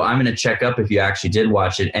email, so I'm going to check up if you actually did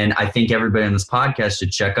watch it. And I think everybody on this podcast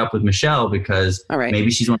should check up with Michelle, because maybe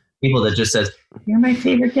she's one of the people that just says, "You're my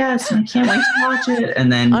favorite guest, and I can't wait to watch it."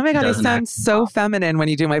 And then, oh my God, it sounds so feminine when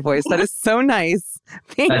you do my voice. That is so nice.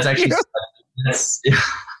 Thank you. Actually,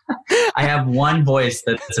 I have one voice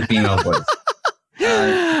that's a female voice.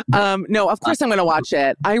 No, of course I'm going to watch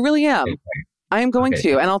it. I really am. I am going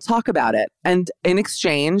to, and I'll talk about it. And in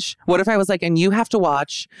exchange, what if I was like, and you have to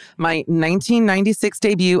watch my 1996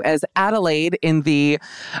 debut as Adelaide in the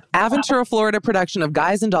Aventura, Florida production of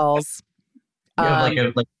Guys and Dolls. You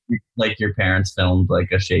have like your parents filmed like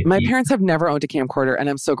a shaky. My parents have never owned a camcorder, and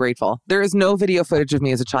I'm so grateful. There is no video footage of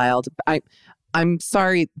me as a child. I'm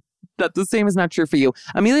sorry that the same is not true for you.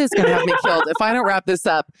 Amelia's going to have me killed if I don't wrap this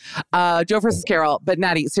up. Joe versus Carol. But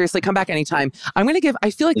Natty, seriously, come back anytime. I'm going to give, I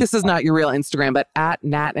feel like this is not your real Instagram, but at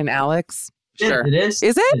Nat and Alex. Sure. It is.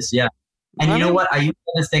 Is it? Yeah. And you know what? I used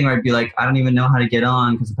this thing where I'd be like, I don't even know how to get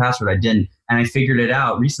on because the password I didn't. And I figured it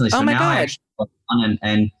out recently. So now I actually go on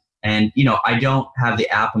and you know, I don't have the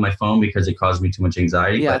app on my phone because it caused me too much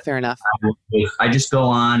anxiety. Yeah, fair enough. I just go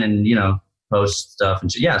on and, you know, post stuff.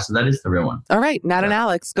 And yeah, so that is the real one. All right. Nat and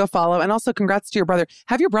Alex, go follow. And also congrats to your brother.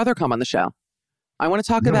 Have your brother come on the show. I want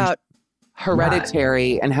to talk about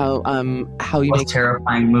Hereditary and how you make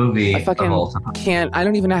terrifying movie. I fucking can't. I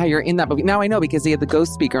don't even know how you're in that movie. Now I know because he had the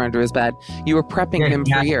ghost speaker under his bed. You were prepping him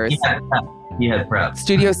for years. He had prep.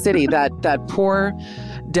 Studio City, that poor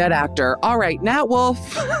dead actor. All right, Nat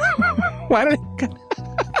Wolff. Why did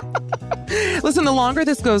Listen, the longer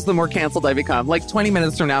this goes, the more canceled I become. Like 20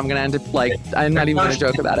 minutes from now, I'm going to end up like, I'm not even going to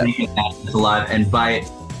joke about it. It's alive. And by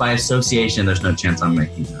association, there's no chance I'm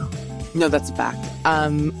making it. No, that's a fact.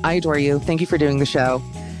 I adore you. Thank you for doing the show.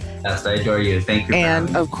 Yes, I adore you. Thank you.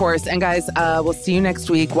 And of course, and guys, we'll see you next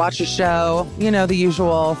week. Watch the show. You know, the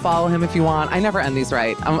usual. Follow him if you want. I never end these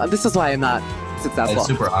right. This is why I'm not successful. It's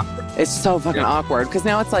super awkward. It's so fucking awkward because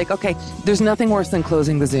now it's like, okay, there's nothing worse than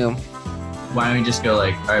closing the Zoom. Why don't we just go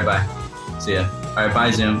like, all right, bye. See ya. All right,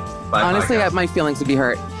 bye, Zoom. Bye, honestly, my feelings would be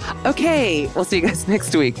hurt. Okay, we'll see you guys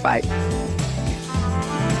next week. Bye.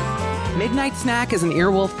 Midnight Snack is an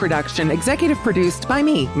Earwolf production, executive produced by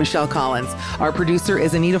me, Michelle Collins. Our producer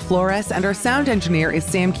is Anita Flores, and our sound engineer is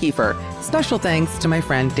Sam Kiefer. Special thanks to my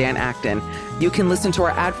friend Dan Acton. You can listen to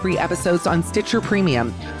our ad-free episodes on Stitcher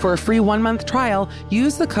Premium. For a free 1-month trial,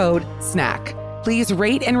 use the code SNACK. Please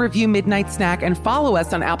rate and review Midnight Snack and follow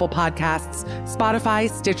us on Apple Podcasts, Spotify,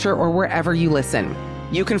 Stitcher, or wherever you listen.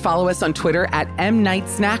 You can follow us on Twitter at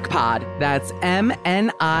MNightSnackPod. That's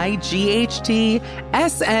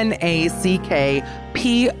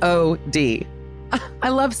MNIGHTSNACKPOD. I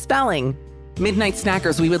love spelling. Midnight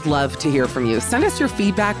Snackers, we would love to hear from you. Send us your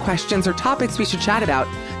feedback, questions, or topics we should chat about.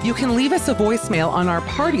 You can leave us a voicemail on our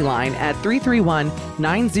party line at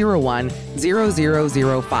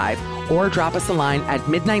 331-901-0005 or drop us a line at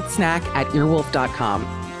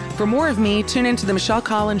midnightsnack@earwolf.com. For more of me, tune into The Michelle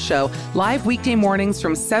Collins Show, live weekday mornings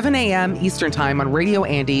from 7 a.m. Eastern Time on Radio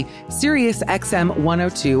Andy, Sirius XM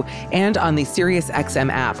 102, and on the Sirius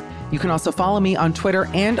XM app. You can also follow me on Twitter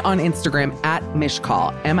and on Instagram at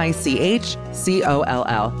Mishcall, MICHCOLL.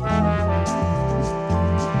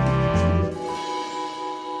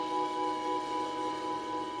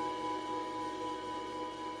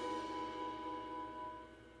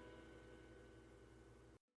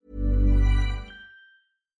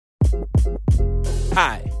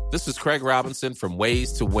 Hi, this is Craig Robinson from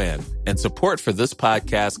Ways to Win, and support for this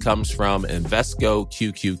podcast comes from Invesco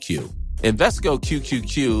QQQ. Invesco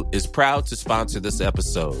QQQ is proud to sponsor this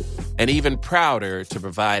episode, and even prouder to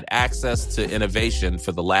provide access to innovation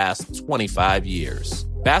for the last 25 years.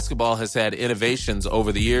 Basketball has had innovations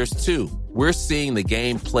over the years, too. We're seeing the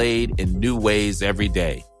game played in new ways every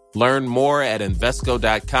day. Learn more at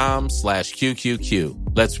Invesco.com/QQQ.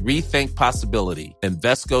 Let's rethink possibility.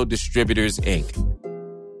 Invesco Distributors, Inc.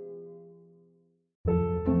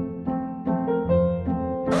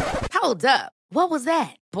 Hold up. What was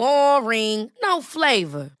that? Boring. No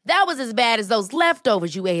flavor. That was as bad as those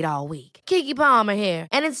leftovers you ate all week. Keke Palmer here.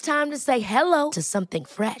 And it's time to say hello to something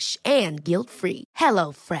fresh and guilt-free.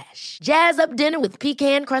 Hello Fresh. Jazz up dinner with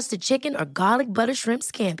pecan-crusted chicken or garlic butter shrimp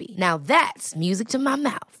scampi. Now that's music to my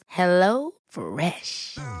mouth. Hello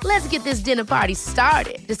Fresh. Let's get this dinner party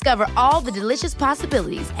started. Discover all the delicious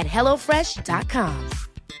possibilities at HelloFresh.com.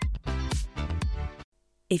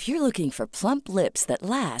 If you're looking for plump lips that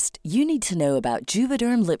last, you need to know about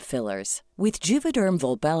Juvederm lip fillers. With Juvederm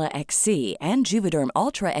Volbella XC and Juvederm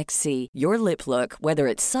Ultra XC, your lip look, whether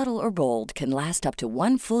it's subtle or bold, can last up to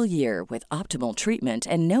 1 full year with optimal treatment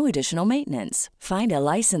and no additional maintenance. Find a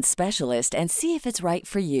licensed specialist and see if it's right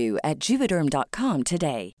for you at Juvederm.com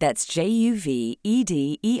today. That's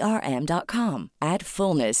JUVEDERM.com. Add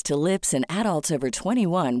fullness to lips in adults over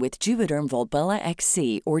 21 with Juvederm Volbella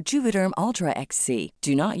XC or Juvederm Ultra XC.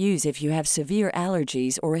 Do not use if you have severe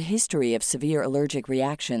allergies or a history of severe allergic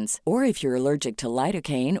reactions, or if you're allergic to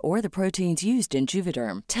lidocaine or the proteins used in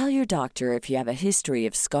Juvederm. Tell your doctor if you have a history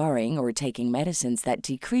of scarring or taking medicines that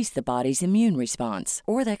decrease the body's immune response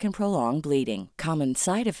or that can prolong bleeding. Common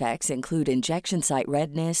side effects include injection site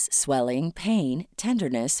redness, swelling, pain,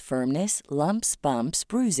 tenderness, firmness, lumps, bumps,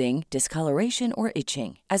 bruising, discoloration, or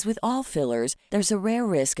itching. As with all fillers, there's a rare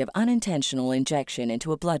risk of unintentional injection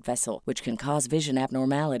into a blood vessel, which can cause vision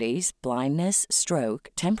abnormalities, blindness,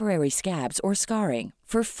 stroke, temporary scabs, or scarring.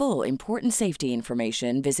 For full, important safety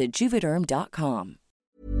information, visit Juvederm.com.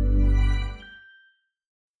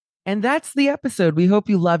 And that's the episode. We hope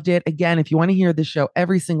you loved it. Again, if you want to hear this show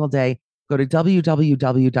every single day, go to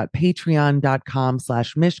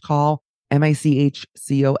www.patreon.com/mishcall,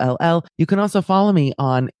 MICHCOLL. You can also follow me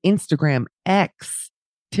on Instagram, X,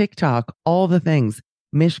 TikTok, all the things.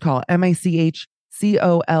 Mishcall,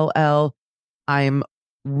 MICHCOLL. I'm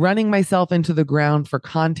running myself into the ground for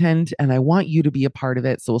content, and I want you to be a part of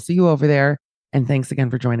it. So we'll see you over there. And thanks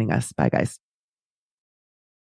again for joining us. Bye, guys.